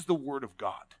is? This is the Word of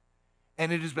God,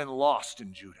 and it has been lost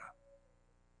in Judah.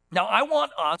 Now, I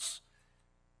want us,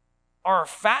 our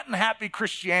fat and happy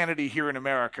Christianity here in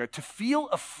America, to feel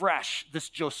afresh this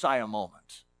Josiah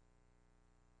moment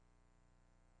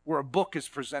where a book is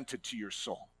presented to your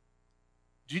soul.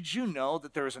 Did you know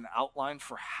that there is an outline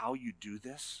for how you do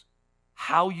this?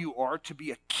 How you are to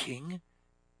be a king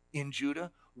in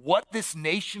Judah? What this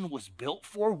nation was built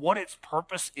for? What its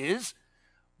purpose is?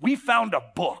 We found a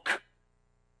book.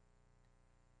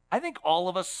 I think all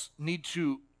of us need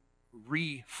to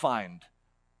re-find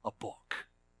a book.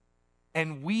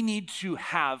 And we need to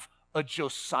have a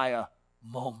Josiah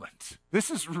moment. This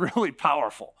is really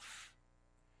powerful.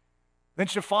 Then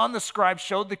Shaphan the scribe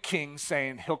showed the king,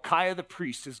 saying, Hilkiah the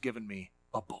priest has given me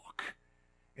a book.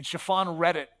 And Shaphan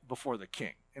read it before the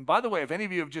king. And by the way, if any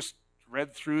of you have just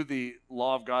read through the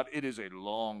law of God, it is a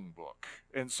long book.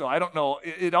 And so I don't know,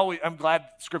 I'm glad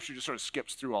Scripture just sort of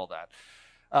skips through all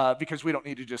that because we don't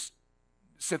need to just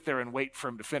sit there and wait for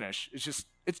him to finish.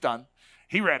 It's done.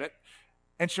 He read it.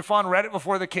 And Shaphan read it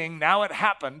before the king. Now it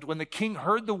happened when the king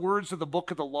heard the words of the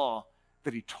book of the law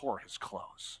that he tore his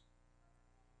clothes.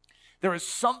 There is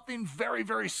something very,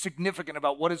 very significant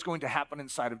about what is going to happen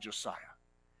inside of Josiah.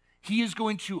 He is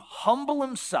going to humble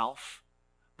himself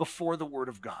before the word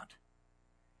of God.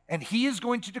 And he is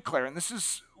going to declare, and this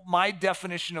is my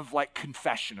definition of like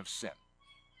confession of sin.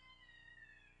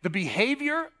 The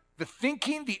behavior, the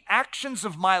thinking, the actions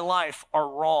of my life are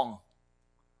wrong.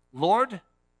 Lord,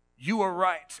 you are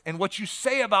right. And what you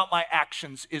say about my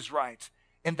actions is right.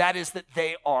 And that is that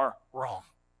they are wrong.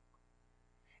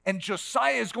 And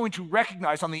Josiah is going to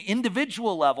recognize on the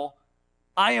individual level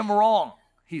I am wrong,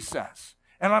 he says.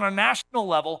 And on a national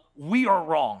level, we are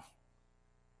wrong.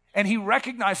 And he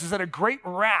recognizes that a great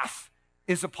wrath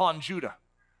is upon Judah.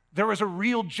 There is a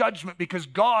real judgment because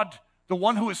God, the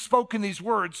one who has spoken these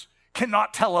words,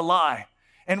 cannot tell a lie.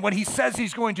 And when he says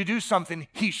he's going to do something,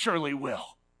 he surely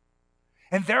will.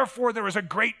 And therefore, there is a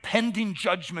great pending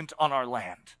judgment on our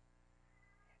land.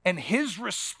 And his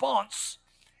response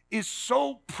is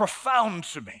so profound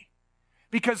to me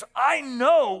because I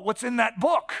know what's in that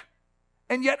book,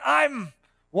 and yet I'm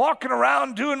walking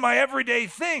around doing my everyday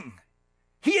thing.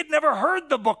 He had never heard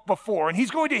the book before, and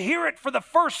he's going to hear it for the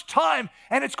first time,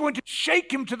 and it's going to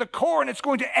shake him to the core, and it's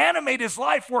going to animate his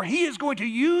life where he is going to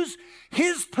use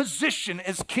his position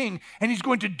as king, and he's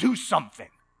going to do something.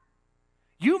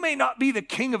 You may not be the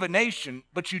king of a nation,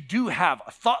 but you do have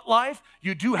a thought life,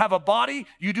 you do have a body,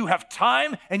 you do have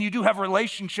time, and you do have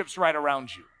relationships right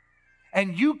around you.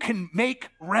 And you can make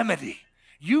remedy.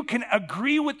 You can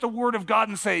agree with the word of God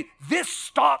and say, this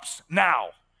stops now.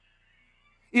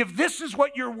 If this is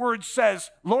what your word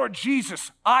says, Lord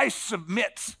Jesus, I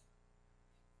submit.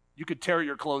 You could tear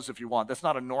your clothes if you want. That's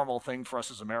not a normal thing for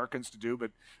us as Americans to do,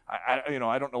 but I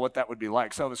don't know what that would be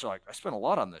like. Some of us are like, I spent a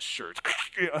lot on this shirt.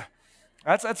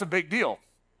 That's a big deal.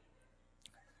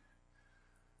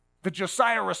 The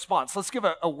Josiah response, let's give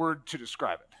a word to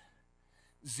describe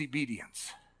it.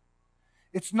 Zebedience.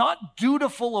 It's not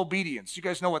dutiful obedience. You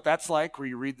guys know what that's like, where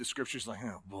you read the scriptures like,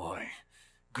 oh boy,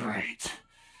 great.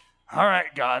 All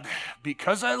right, God,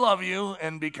 because I love you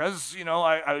and because,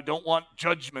 I don't want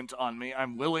judgment on me,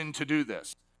 I'm willing to do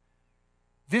this.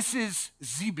 This is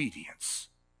zebedience.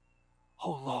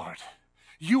 Oh Lord,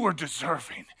 you are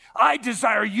deserving. I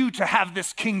desire you to have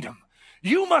this kingdom.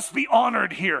 You must be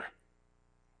honored here.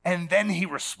 And then he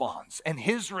responds, and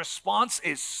his response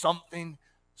is something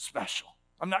special.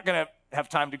 I'm not going to have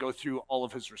time to go through all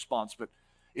of his response, but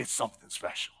it's something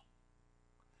special.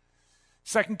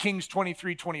 2 Kings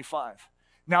 23:25.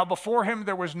 Now before him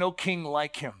there was no king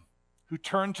like him, who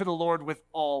turned to the Lord with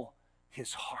all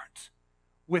his heart,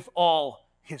 with all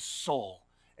his soul,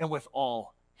 and with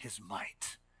all his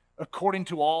might, according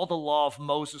to all the law of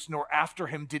Moses, nor after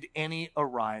him did any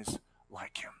arise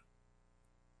like him.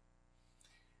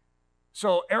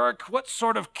 So, Eric, what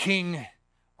sort of king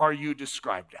are you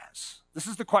described as? This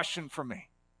is the question for me.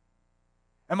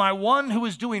 Am I one who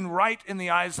is doing right in the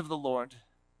eyes of the Lord?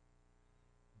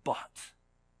 But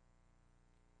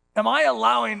am I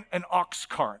allowing an ox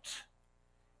cart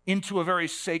into a very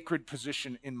sacred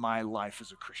position in my life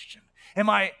as a Christian? Am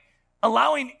I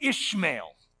allowing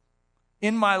Ishmael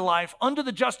in my life under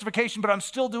the justification, but I'm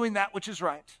still doing that which is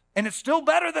right? And it's still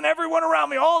better than everyone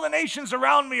around me. All the nations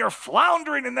around me are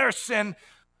floundering in their sin,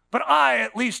 but I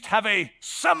at least have a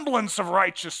semblance of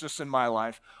righteousness in my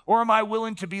life. Or am I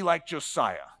willing to be like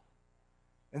Josiah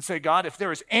and say, God, if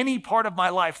there is any part of my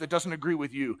life that doesn't agree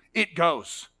with you, it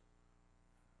goes.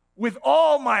 With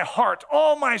all my heart,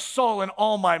 all my soul, and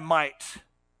all my might.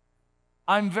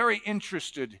 I'm very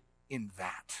interested in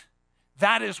that.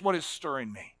 That is what is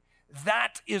stirring me.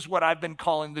 That is what I've been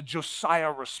calling the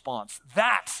Josiah response.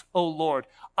 That, oh Lord,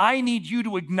 I need you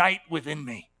to ignite within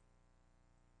me.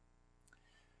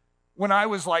 When I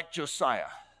was like Josiah,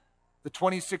 the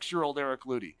 26-year-old Eric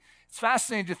Ludy, it's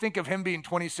fascinating to think of him being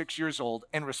 26 years old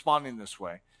and responding this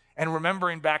way and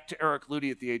remembering back to Eric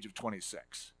Ludy at the age of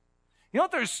 26. You know,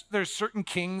 there's certain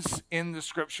kings in the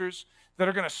scriptures that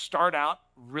are going to start out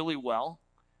really well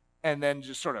and then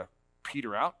just sort of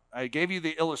peter out. I gave you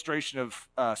the illustration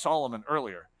of Solomon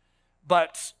earlier.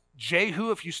 But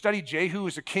Jehu, if you study Jehu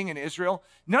as a king in Israel,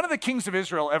 none of the kings of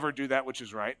Israel ever do that which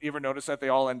is right. You ever notice that? They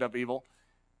all end up evil.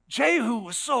 Jehu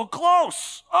was so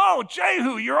close. Oh,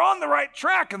 Jehu, you're on the right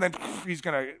track. And then he's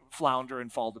going to flounder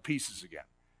and fall to pieces again.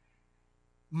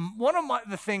 One of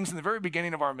the things in the very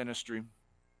beginning of our ministry,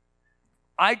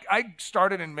 I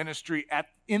started in ministry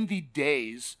in the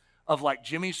days of like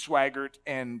Jimmy Swaggart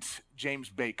and James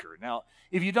Baker. Now,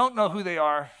 if you don't know who they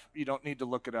are, you don't need to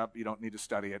look it up. You don't need to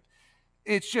study it.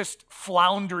 It's just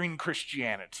floundering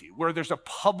Christianity where there's a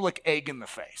public egg in the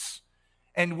face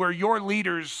and where your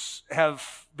leaders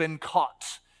have been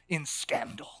caught in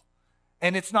scandal.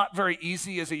 And it's not very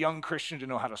easy as a young Christian to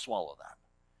know how to swallow that.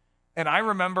 And I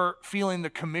remember feeling the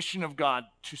commission of God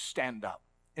to stand up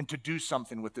and to do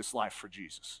something with this life for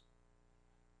Jesus.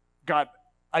 God,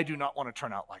 I do not want to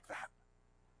turn out like that.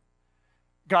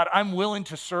 God, I'm willing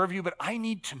to serve you, but I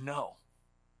need to know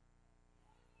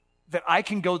that I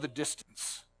can go the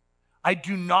distance. I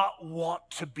do not want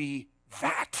to be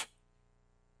that.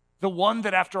 The one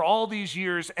that after all these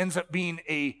years ends up being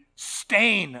a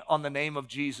stain on the name of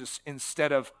Jesus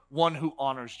instead of one who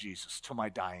honors Jesus till my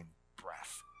dying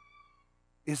breath.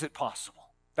 Is it possible?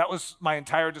 That was my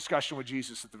entire discussion with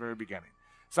Jesus at the very beginning.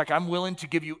 It's like, I'm willing to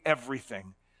give you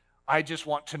everything. I just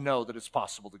want to know that it's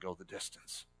possible to go the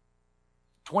distance.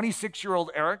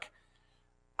 26-year-old Eric,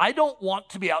 I don't want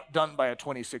to be outdone by a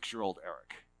 26-year-old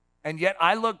Eric. And yet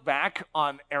I look back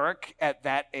on Eric at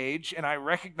that age and I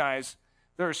recognize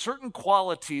there are certain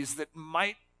qualities that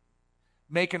might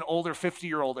make an older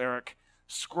 50-year-old Eric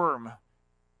squirm.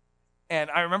 And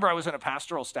I remember I was in a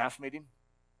pastoral staff meeting,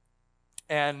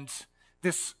 and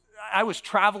I was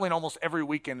traveling almost every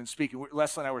weekend and speaking.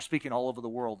 Leslie and I were speaking all over the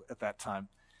world at that time.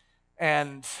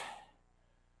 And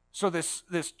so this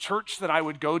church that I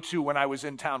would go to when I was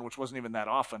in town, which wasn't even that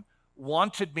often,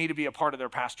 wanted me to be a part of their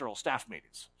pastoral staff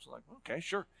meetings. So like, okay,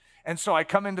 sure. And so I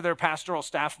come into their pastoral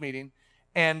staff meeting,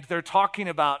 and they're talking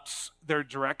about their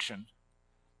direction.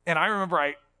 And I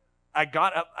remember I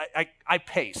got up, I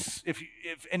pace. If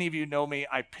any of you know me,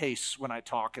 I pace when I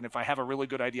talk, and if I have a really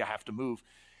good idea, I have to move.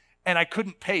 And I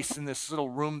couldn't pace in this little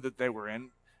room that they were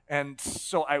in, and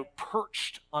so I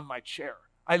perched on my chair.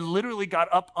 I literally got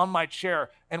up on my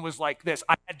chair and was like this.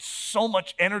 I had so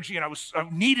much energy, and I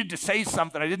needed to say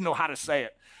something. I didn't know how to say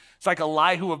it. It's like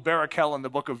Elihu of Barakel in the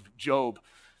book of Job.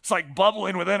 It's like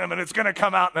bubbling within him, and it's going to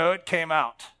come out. No, it came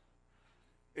out.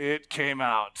 It came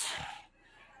out.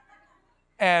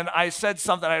 And I said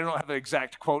something, I don't have the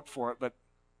exact quote for it, but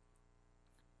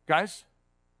guys,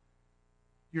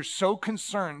 you're so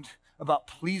concerned about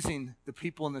pleasing the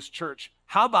people in this church.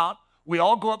 How about we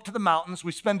all go up to the mountains,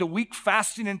 we spend a week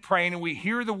fasting and praying, and we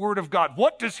hear the word of God.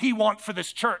 What does he want for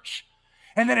this church?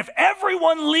 And then if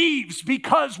everyone leaves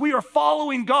because we are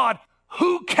following God,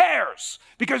 who cares?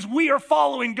 Because we are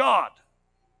following God.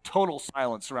 Total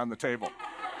silence around the table.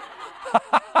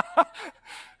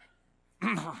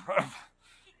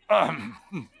 All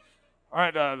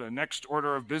right, the next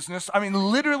order of business. I mean,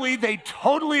 literally, they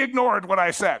totally ignored what I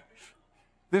said.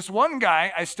 This one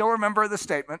guy, I still remember the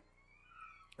statement.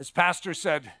 His pastor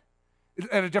said,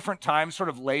 at a different time, sort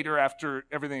of later after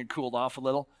everything had cooled off a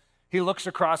little, he looks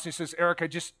across and he says, Eric, I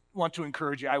just want to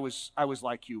encourage you. I was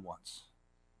like you once.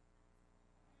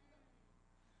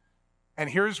 And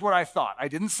here's what I thought. I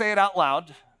didn't say it out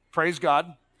loud. Praise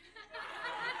God.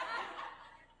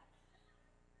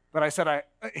 But I said,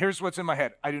 here's what's in my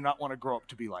head. I do not want to grow up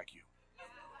to be like you.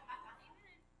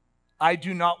 I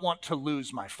do not want to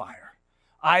lose my fire.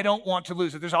 I don't want to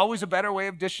lose it. There's always a better way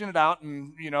of dishing it out.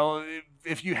 And, you know,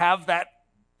 if you have that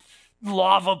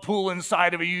lava pool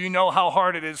inside of you, you know how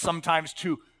hard it is sometimes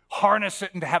to harness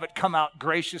it and to have it come out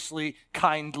graciously,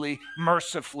 kindly,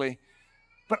 mercifully.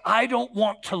 But I don't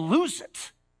want to lose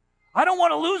it. I don't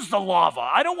want to lose the lava.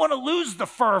 I don't want to lose the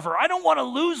fervor. I don't want to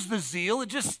lose the zeal. It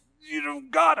just, you know,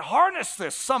 God, harness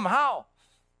this somehow.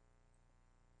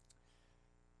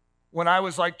 When I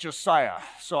was like Josiah,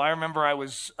 so I remember I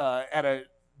was at a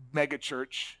mega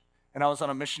church, and I was on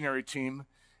a missionary team,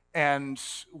 and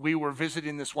we were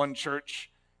visiting this one church,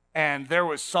 and there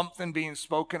was something being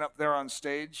spoken up there on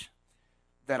stage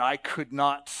that I could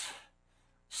not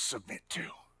submit to.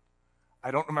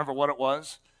 I don't remember what it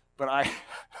was, but I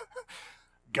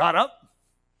got up,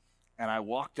 and I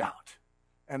walked out.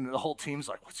 And the whole team's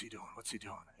like, what's he doing? What's he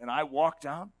doing? And I walked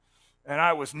out, and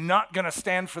I was not going to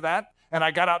stand for that. And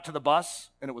I got out to the bus,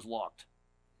 and it was locked.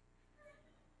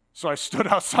 So I stood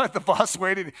outside the bus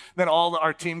waiting. Then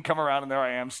our team come around, and there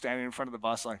I am standing in front of the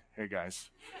bus like, hey, guys.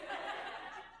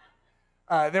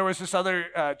 There was this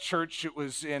other church. It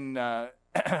was in,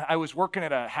 I was working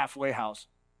at a halfway house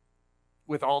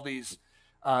with all these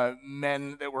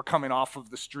men that were coming off of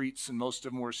the streets, and most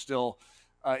of them were still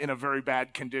in a very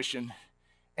bad condition.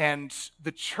 And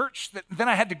the church then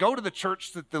I had to go to the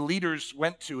church that the leaders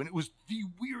went to, and it was the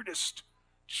weirdest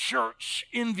church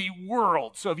in the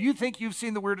world. So if you think you've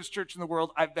seen the weirdest church in the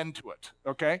world, I've been to it,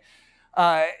 okay?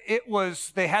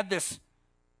 They had this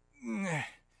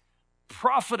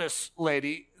prophetess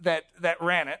lady that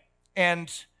ran it,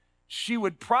 and she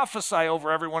would prophesy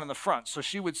over everyone in the front. So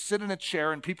she would sit in a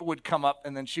chair, and people would come up,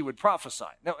 and then she would prophesy.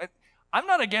 Now, I'm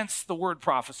not against the word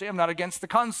prophecy. I'm not against the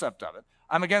concept of it.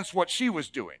 I'm against what she was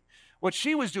doing. What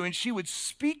she was doing, she would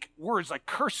speak words like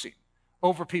cursing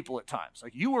over people at times.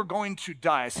 Like, you are going to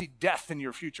die. I see death in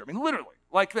your future. I mean, literally,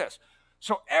 like this.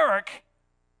 So Eric,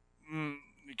 you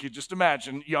could just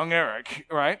imagine, young Eric,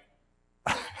 right?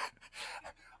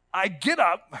 I get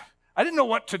up. I didn't know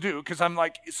what to do because I'm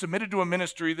like submitted to a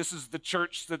ministry. This is the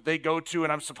church that they go to,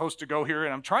 and I'm supposed to go here,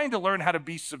 and I'm trying to learn how to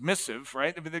be submissive,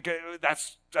 right? I mean,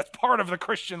 that's part of the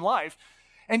Christian life.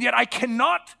 And yet I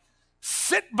cannot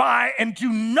sit by and do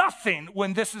nothing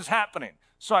when this is happening.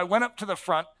 So I went up to the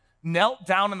front, knelt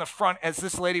down in the front as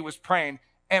this lady was praying,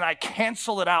 and I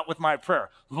canceled it out with my prayer.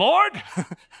 Lord,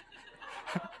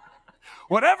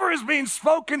 Whatever is being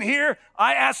spoken here,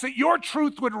 I ask that your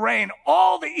truth would reign.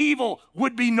 All the evil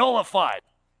would be nullified.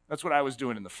 That's what I was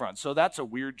doing in the front. So that's a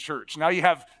weird church. Now you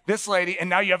have this lady, and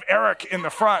now you have Eric in the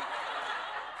front.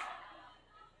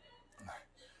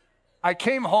 I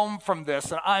came home from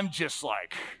this, and I'm just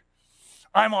like,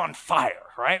 I'm on fire,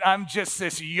 right? I'm just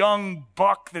this young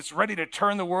buck that's ready to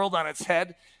turn the world on its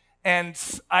head. And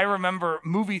I remember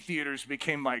movie theaters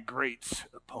became my great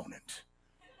opponent.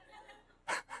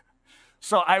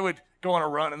 So I would go on a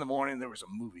run in the morning, and there was a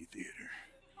movie theater.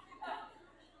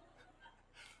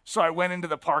 So I went into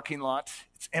the parking lot.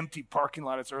 It's empty parking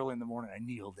lot. It's early in the morning. I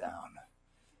kneel down.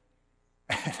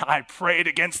 And I prayed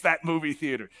against that movie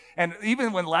theater. And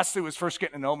even when Leslie was first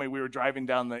getting to know me, we were driving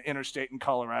down the interstate in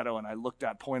Colorado, and I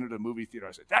pointed at a movie theater.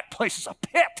 I said, that place is a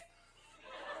pit.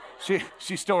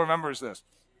 She still remembers this.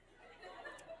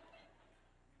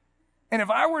 And if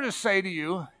I were to say to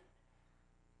you,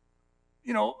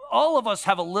 all of us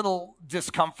have a little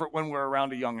discomfort when we're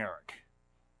around a young Eric.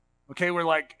 Okay, we're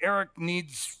like, Eric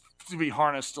needs to be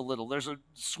harnessed a little. There's a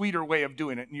sweeter way of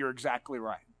doing it, and you're exactly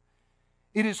right.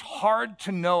 It is hard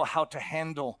to know how to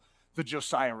handle the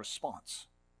Josiah response.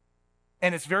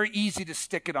 And it's very easy to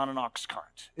stick it on an ox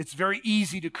cart. It's very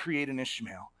easy to create an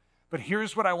Ishmael. But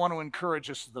here's what I want to encourage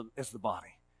us as the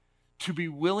body. To be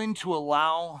willing to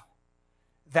allow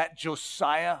that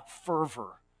Josiah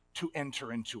fervor to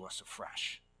enter into us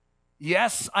afresh.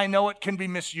 Yes, I know it can be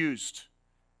misused.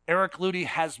 Eric Ludy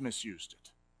has misused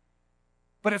it.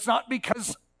 But it's not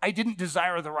because I didn't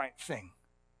desire the right thing.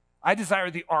 I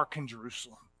desire the ark in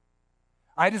Jerusalem.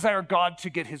 I desire God to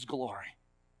get his glory.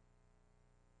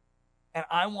 And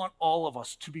I want all of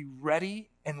us to be ready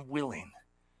and willing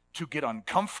to get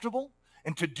uncomfortable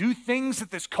and to do things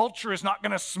that this culture is not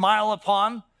going to smile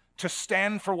upon, to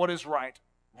stand for what is right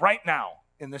now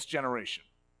in this generation.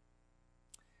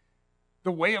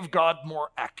 The way of God more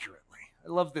accurately.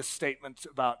 I love this statement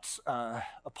about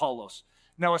Apollos.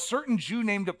 Now, a certain Jew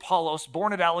named Apollos,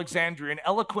 born at Alexandria, an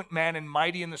eloquent man and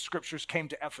mighty in the scriptures, came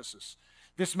to Ephesus.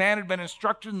 This man had been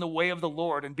instructed in the way of the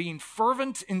Lord, and being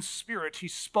fervent in spirit, he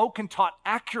spoke and taught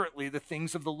accurately the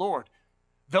things of the Lord,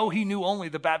 though he knew only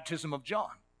the baptism of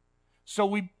John.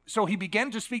 So he began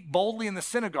to speak boldly in the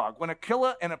synagogue. When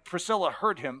Aquila and Priscilla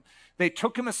heard him, they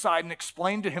took him aside and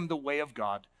explained to him the way of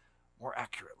God more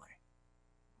accurately.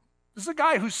 This is a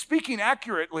guy who's speaking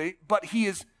accurately, but he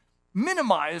is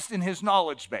minimized in his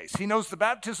knowledge base. He knows the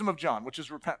baptism of John, which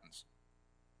is repentance,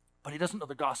 but he doesn't know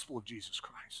the gospel of Jesus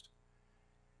Christ.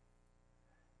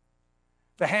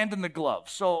 The hand in the glove.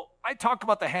 So I talk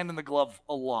about the hand in the glove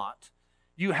a lot.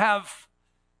 You have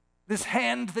this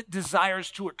hand that desires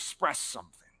to express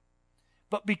something,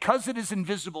 but because it is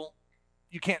invisible,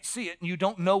 you can't see it, and you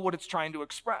don't know what it's trying to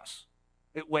express.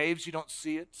 It waves, you don't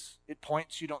see it. It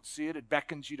points, you don't see it. It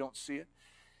beckons, you don't see it.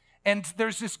 And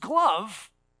there's this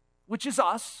glove, which is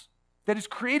us, that is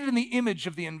created in the image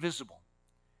of the invisible.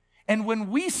 And when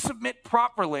we submit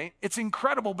properly, it's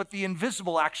incredible, but the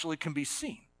invisible actually can be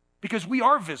seen because we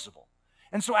are visible.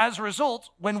 And so as a result,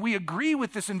 when we agree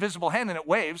with this invisible hand and it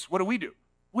waves, what do?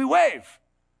 We wave.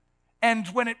 And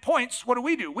when it points, what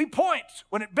do? We point.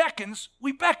 When it beckons,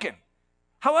 we beckon.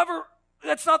 However,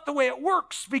 that's not the way it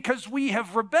works because we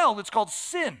have rebelled. It's called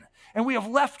sin, and we have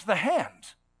left the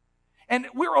hand. And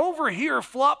we're over here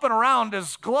flopping around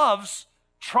as gloves,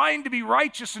 trying to be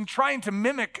righteous and trying to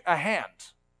mimic a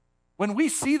hand. When we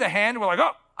see the hand, we're like,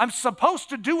 oh, I'm supposed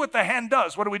to do what the hand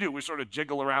does. What do? We sort of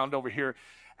jiggle around over here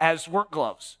as work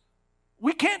gloves.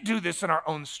 We can't do this in our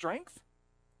own strength.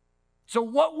 So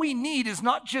what we need is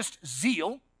not just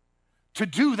zeal to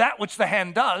do that which the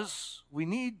hand does. We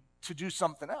need to do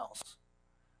something else.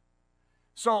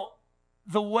 So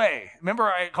the way, remember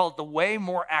I called it the way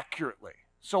more accurately.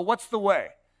 So what's the way?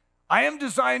 I am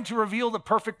designed to reveal the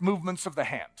perfect movements of the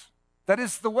hand. That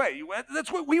is the way.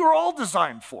 That's what we were all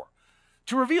designed for,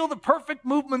 to reveal the perfect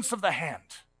movements of the hand.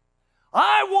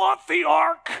 I want the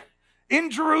ark in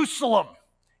Jerusalem.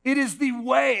 It is the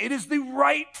way. It is the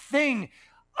right thing.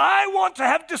 I want to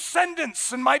have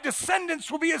descendants, and my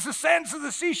descendants will be as the sands of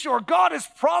the seashore. God has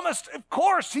promised, of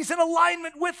course, he's in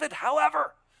alignment with it.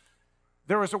 However,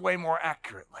 there is a way more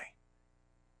accurately.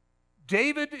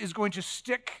 David is going to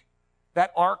stick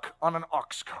that ark on an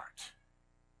ox cart.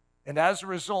 And as a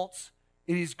result,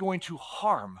 it is going to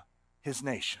harm his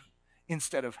nation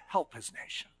instead of help his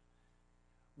nation.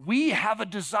 We have a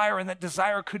desire, and that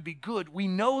desire could be good. We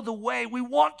know the way. We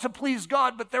want to please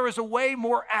God, but there is a way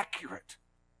more accurate.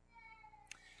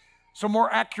 So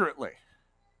more accurately.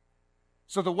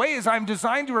 So the way is I'm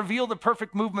designed to reveal the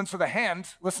perfect movements of the hand.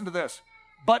 Listen to this.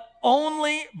 But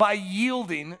only by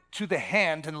yielding to the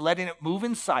hand and letting it move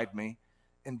inside me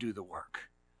and do the work.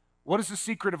 What is the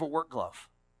secret of a work glove?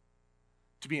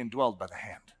 To be indwelled by the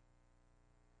hand.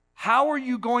 How are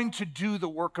you going to do the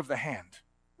work of the hand?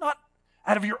 Not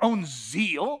out of your own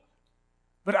zeal,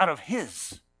 but out of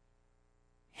His.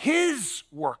 His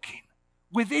working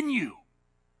within you.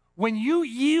 When you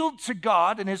yield to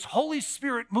God and His Holy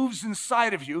Spirit moves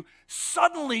inside of you,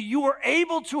 suddenly you are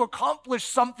able to accomplish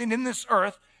something in this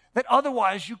earth that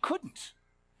otherwise you couldn't.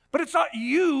 But it's not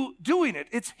you doing it.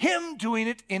 It's Him doing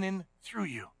it in and through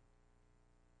you.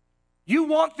 You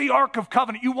want the Ark of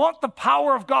Covenant. You want the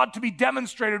power of God to be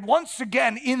demonstrated once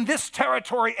again in this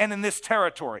territory and in this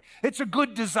territory. It's a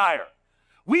good desire.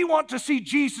 We want to see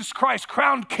Jesus Christ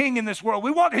crowned King in this world.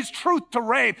 We want His truth to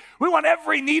reign. We want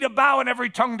every knee to bow and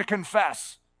every tongue to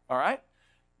confess. All right?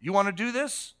 You want to do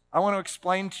this? I want to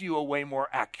explain to you a way more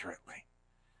accurately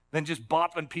than just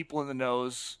bopping people in the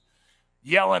nose,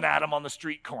 yelling at them on the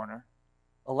street corner.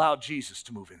 Allow Jesus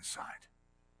to move inside.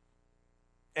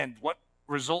 And what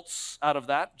results out of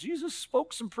that? Jesus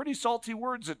spoke some pretty salty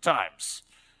words at times.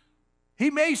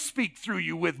 He may speak through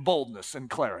you with boldness and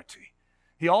clarity.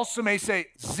 He also may say,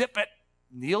 zip it,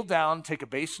 kneel down, take a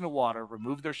basin of water,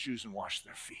 remove their shoes, and wash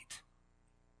their feet.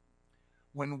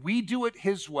 When we do it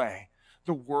His way,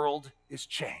 the world is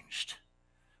changed.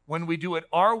 When we do it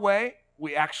our way,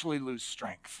 we actually lose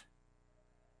strength.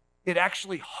 It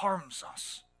actually harms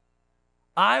us.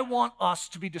 I want us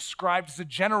to be described as a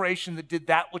generation that did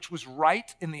that which was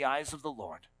right in the eyes of the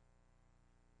Lord.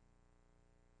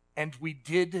 And we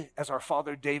did as our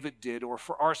father David did, or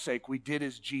for our sake, we did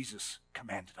as Jesus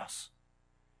commanded us.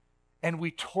 And we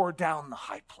tore down the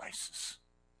high places.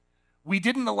 We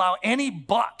didn't allow any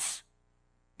but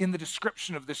in the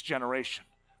description of this generation,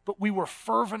 but we were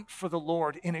fervent for the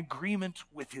Lord in agreement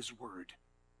with His word.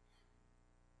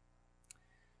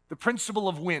 The principle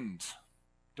of wind,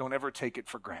 don't ever take it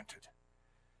for granted.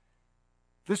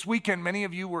 This weekend, many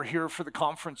of you were here for the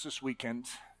conference this weekend.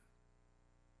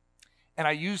 And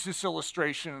I used this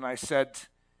illustration and I said,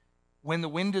 when the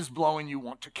wind is blowing, you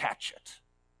want to catch it.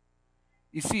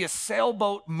 You see, a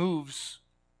sailboat moves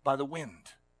by the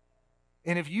wind.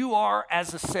 And if you are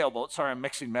as a sailboat, sorry, I'm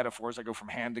mixing metaphors. I go from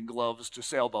hand and gloves to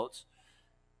sailboats.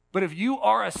 But if you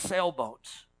are a sailboat,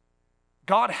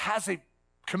 God has a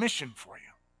commission for you.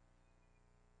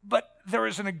 But there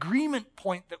is an agreement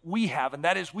point that we have, and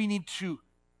that is we need to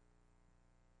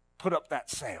put up that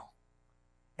sail.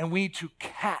 And we need to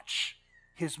catch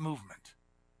His movement.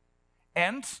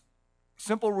 And,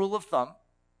 simple rule of thumb,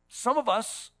 some of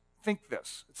us think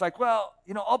this. It's like, well,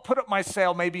 I'll put up my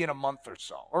sail maybe in a month or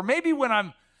so. Or maybe when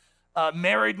I'm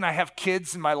married and I have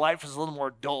kids and my life is a little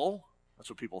more dull.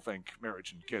 That's what people think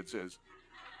marriage and kids is.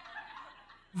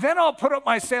 Then I'll put up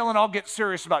my sail and I'll get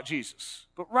serious about Jesus.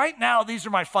 But right now, these are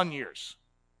my fun years.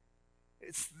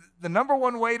 It's the number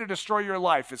one way to destroy your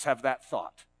life is have that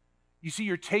thought. You see,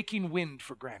 you're taking wind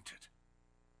for granted.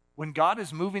 When God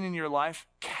is moving in your life,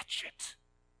 catch it.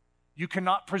 You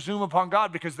cannot presume upon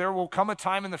God because there will come a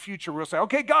time in the future where you'll say,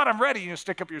 okay, God, I'm ready. You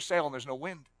stick up your sail and there's no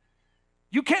wind.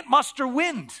 You can't muster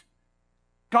wind.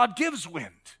 God gives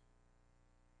wind.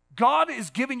 God is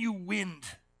giving you wind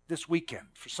this weekend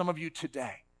for some of you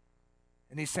today.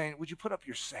 And He's saying, would you put up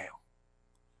your sail?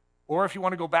 Or if you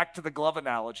want to go back to the glove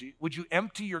analogy, would you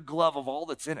empty your glove of all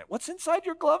that's in it? What's inside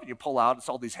your glove? And you pull out, it's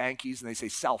all these hankies, and they say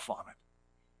self on it.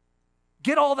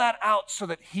 Get all that out so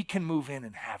that He can move in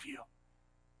and have you.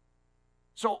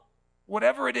 So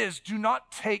whatever it is, do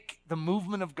not take the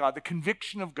movement of God, the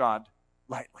conviction of God,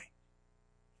 lightly.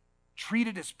 Treat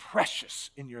it as precious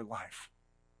in your life.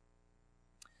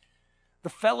 The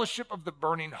fellowship of the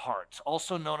burning heart,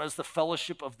 also known as the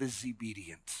fellowship of the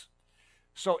Zebedient.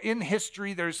 So in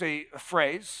history, there's a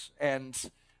phrase, and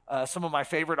some of my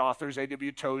favorite authors,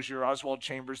 A.W. Tozier, Oswald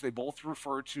Chambers, they both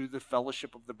refer to the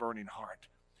fellowship of the burning heart.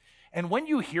 And when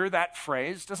you hear that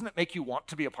phrase, doesn't it make you want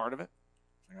to be a part of it?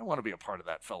 I want to be a part of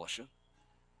that fellowship.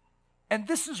 And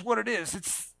this is what it is.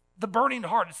 It's the burning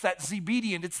heart. It's that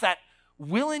Zebedient. It's that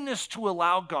willingness to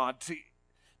allow God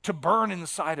to burn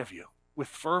inside of you with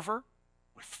fervor,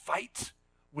 with fight,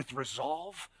 with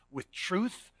resolve, with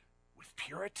truth, with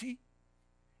purity.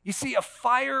 You see, a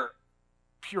fire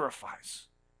purifies.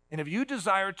 And if you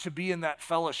desire to be in that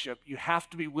fellowship, you have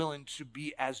to be willing to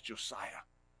be as Josiah.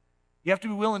 You have to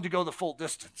be willing to go the full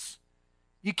distance.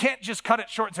 You can't just cut it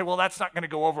short and say, well, that's not going to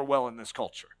go over well in this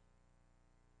culture.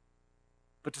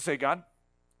 But to say, God,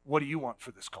 what do you want for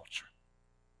this culture?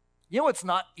 You know, it's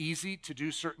not easy to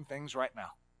do certain things right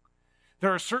now.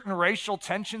 There are certain racial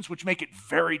tensions which make it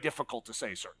very difficult to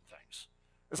say certain things.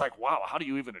 It's like, wow, how do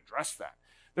you even address that?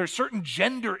 There are certain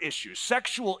gender issues,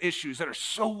 sexual issues that are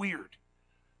so weird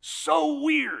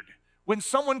when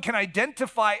someone can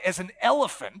identify as an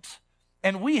elephant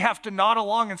and we have to nod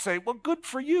along and say, well, good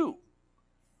for you.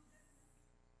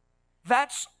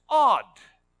 That's odd.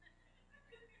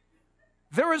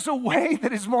 There is a way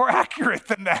that is more accurate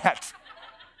than that.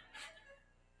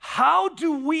 How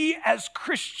do we as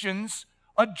Christians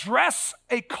address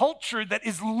a culture that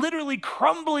is literally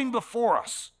crumbling before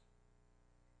us?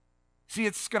 See,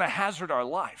 it's going to hazard our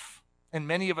life, and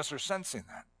many of us are sensing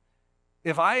that.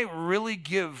 If I really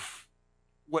give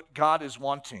what God is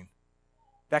wanting,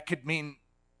 that could mean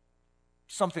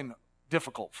something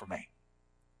difficult for me.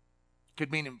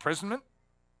 Could mean imprisonment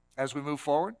as we move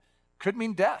forward. Could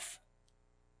mean death.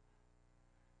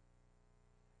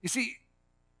 You see,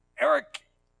 Eric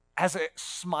has a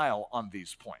smile on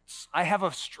these points. I have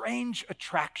a strange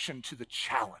attraction to the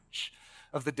challenge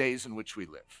of the days in which we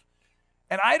live.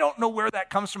 And I don't know where that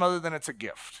comes from other than it's a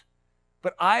gift.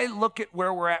 But I look at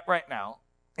where we're at right now,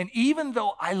 and even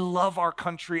though I love our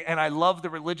country and I love the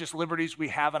religious liberties we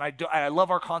have, and I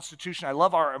love our Constitution, I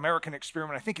love our American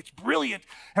experiment, I think it's brilliant,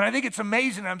 and I think it's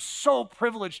amazing, and I'm so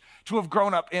privileged to have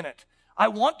grown up in it. I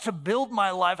want to build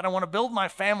my life, and I want to build my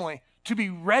family to be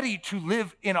ready to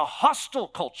live in a hostile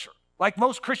culture, like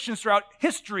most Christians throughout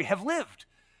history have lived.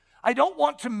 I don't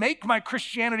want to make my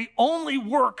Christianity only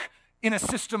work in a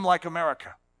system like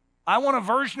America. I want a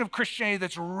version of Christianity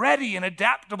that's ready and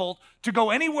adaptable to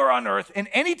go anywhere on earth in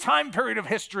any time period of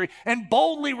history and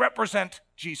boldly represent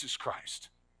Jesus Christ.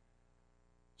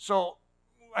 So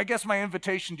I guess my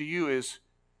invitation to you is,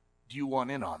 do you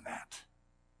want in on that?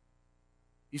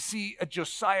 You see, a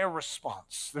Josiah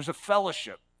response. There's a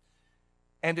fellowship,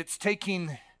 and it's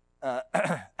taking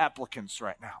applicants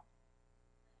right now.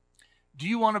 Do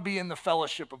you want to be in the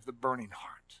fellowship of the burning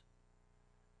heart?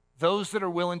 Those that are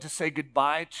willing to say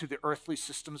goodbye to the earthly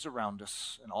systems around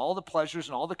us and all the pleasures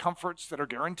and all the comforts that are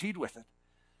guaranteed with it,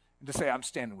 and to say, I'm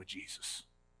standing with Jesus.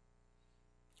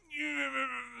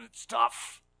 It's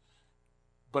tough,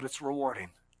 but it's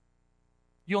rewarding.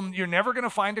 You're never going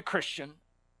to find a Christian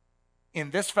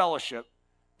in this fellowship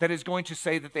that is going to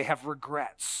say that they have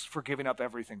regrets for giving up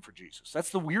everything for Jesus. That's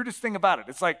the weirdest thing about it.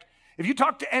 It's like, if you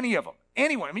talk to any of them,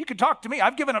 anyone, I mean, you could talk to me.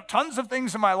 I've given up tons of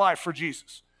things in my life for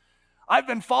Jesus. I've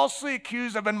been falsely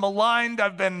accused. I've been maligned.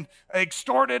 I've been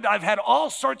extorted. I've had all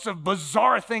sorts of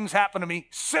bizarre things happen to me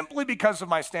simply because of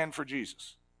my stand for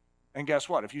Jesus. And guess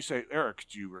what? If you say, Eric,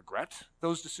 do you regret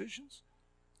those decisions?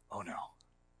 Oh, no.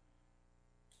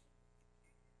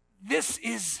 This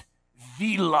is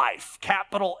the life,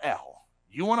 capital L.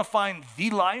 You want to find the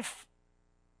life?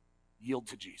 Yield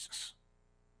to Jesus.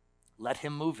 Let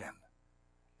him move in,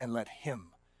 and let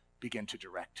him begin to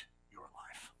direct your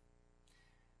life.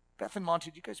 Beth and Monty,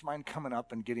 do you guys mind coming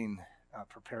up and getting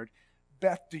prepared?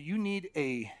 Beth, do you need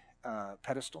a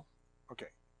pedestal? Okay,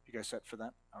 you guys set for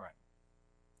that? All right.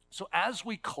 So as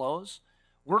we close,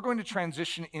 we're going to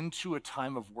transition into a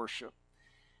time of worship.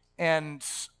 And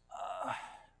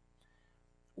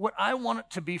what I want it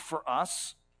to be for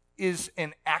us is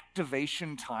an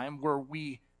activation time where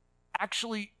we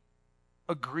actually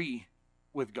agree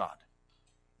with God.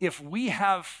 If we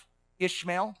have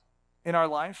Ishmael in our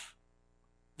life,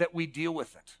 that we deal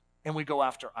with it and we go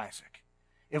after Isaac.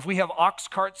 If we have ox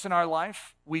carts in our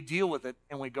life, we deal with it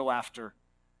and we go after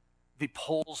the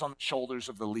poles on the shoulders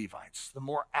of the Levites, the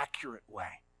more accurate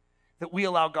way. That we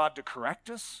allow God to correct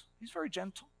us. He's very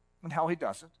gentle in how he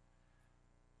does it.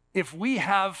 If we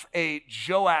have a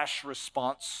Joash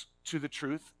response to the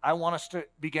truth, I want us to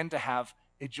begin to have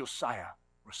a Josiah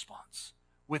response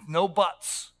with no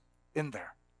buts in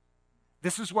there.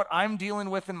 This is what I'm dealing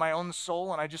with in my own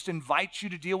soul, and I just invite you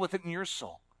to deal with it in your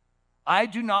soul. I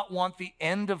do not want the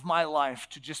end of my life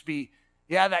to just be,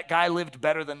 yeah, that guy lived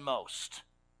better than most.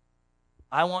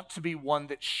 I want to be one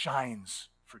that shines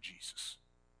for Jesus.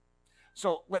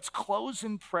 So let's close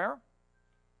in prayer.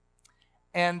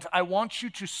 And I want you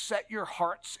to set your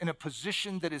hearts in a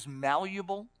position that is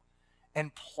malleable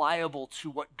and pliable to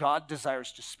what God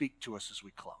desires to speak to us as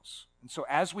we close. And so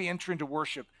as we enter into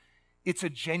worship, it's a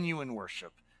genuine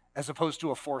worship as opposed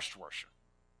to a forced worship.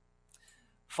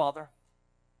 Father,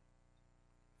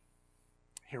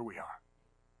 here we are,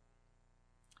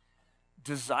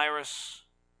 desirous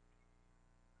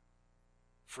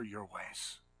for your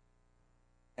ways.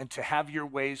 And to have your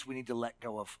ways, we need to let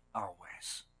go of our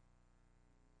ways.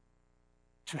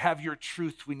 To have your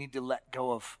truth, we need to let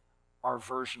go of our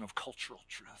version of cultural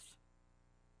truth.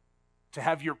 To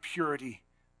have your purity,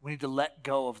 we need to let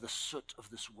go of the soot of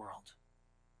this world.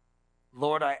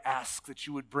 Lord, I ask that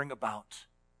you would bring about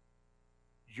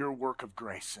your work of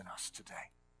grace in us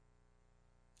today.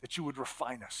 That you would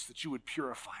refine us, that you would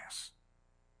purify us,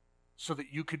 so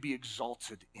that you could be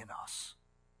exalted in us.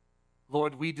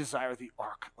 Lord, we desire the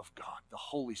ark of God, the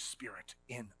Holy Spirit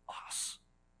in us.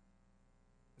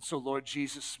 And so, Lord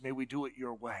Jesus, may we do it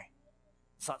your way.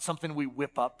 It's not something we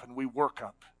whip up and we work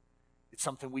up. It's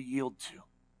something we yield to.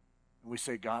 And we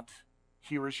say, God,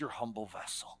 here is your humble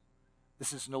vessel.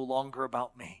 This is no longer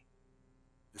about me.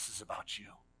 This is about you.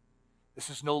 This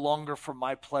is no longer for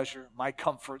my pleasure, my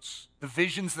comforts, the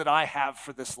visions that I have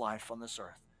for this life on this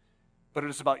earth. But it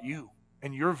is about you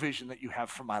and your vision that you have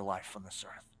for my life on this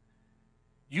earth.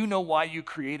 You know why you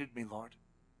created me, Lord.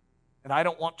 And I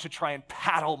don't want to try and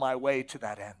paddle my way to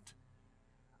that end.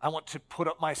 I want to put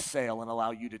up my sail and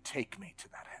allow you to take me to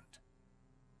that end.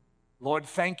 Lord,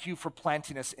 thank you for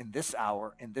planting us in this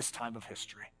hour, in this time of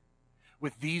history,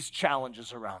 with these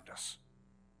challenges around us.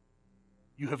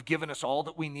 You have given us all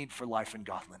that we need for life and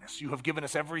godliness. You have given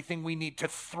us everything we need to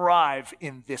thrive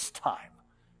in this time.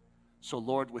 So,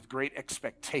 Lord, with great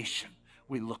expectation,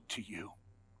 we look to you.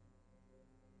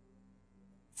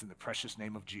 It's in the precious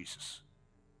name of Jesus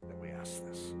that we ask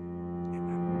this.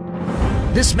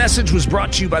 Amen. This message was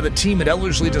brought to you by the team at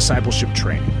Ellerslie Discipleship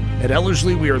Training. At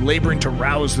Ellerslie, we are laboring to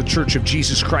rouse the Church of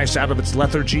Jesus Christ out of its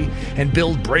lethargy and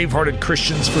build brave-hearted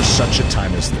Christians for such a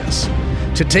time as this.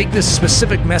 To take this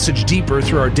specific message deeper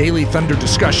through our daily Thunder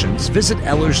discussions, visit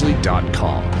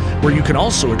Ellerslie.com, where you can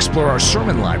also explore our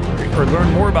sermon library or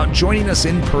learn more about joining us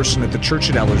in person at the Church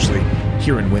at Ellerslie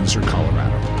here in Windsor,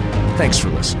 Colorado. Thanks for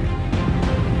listening.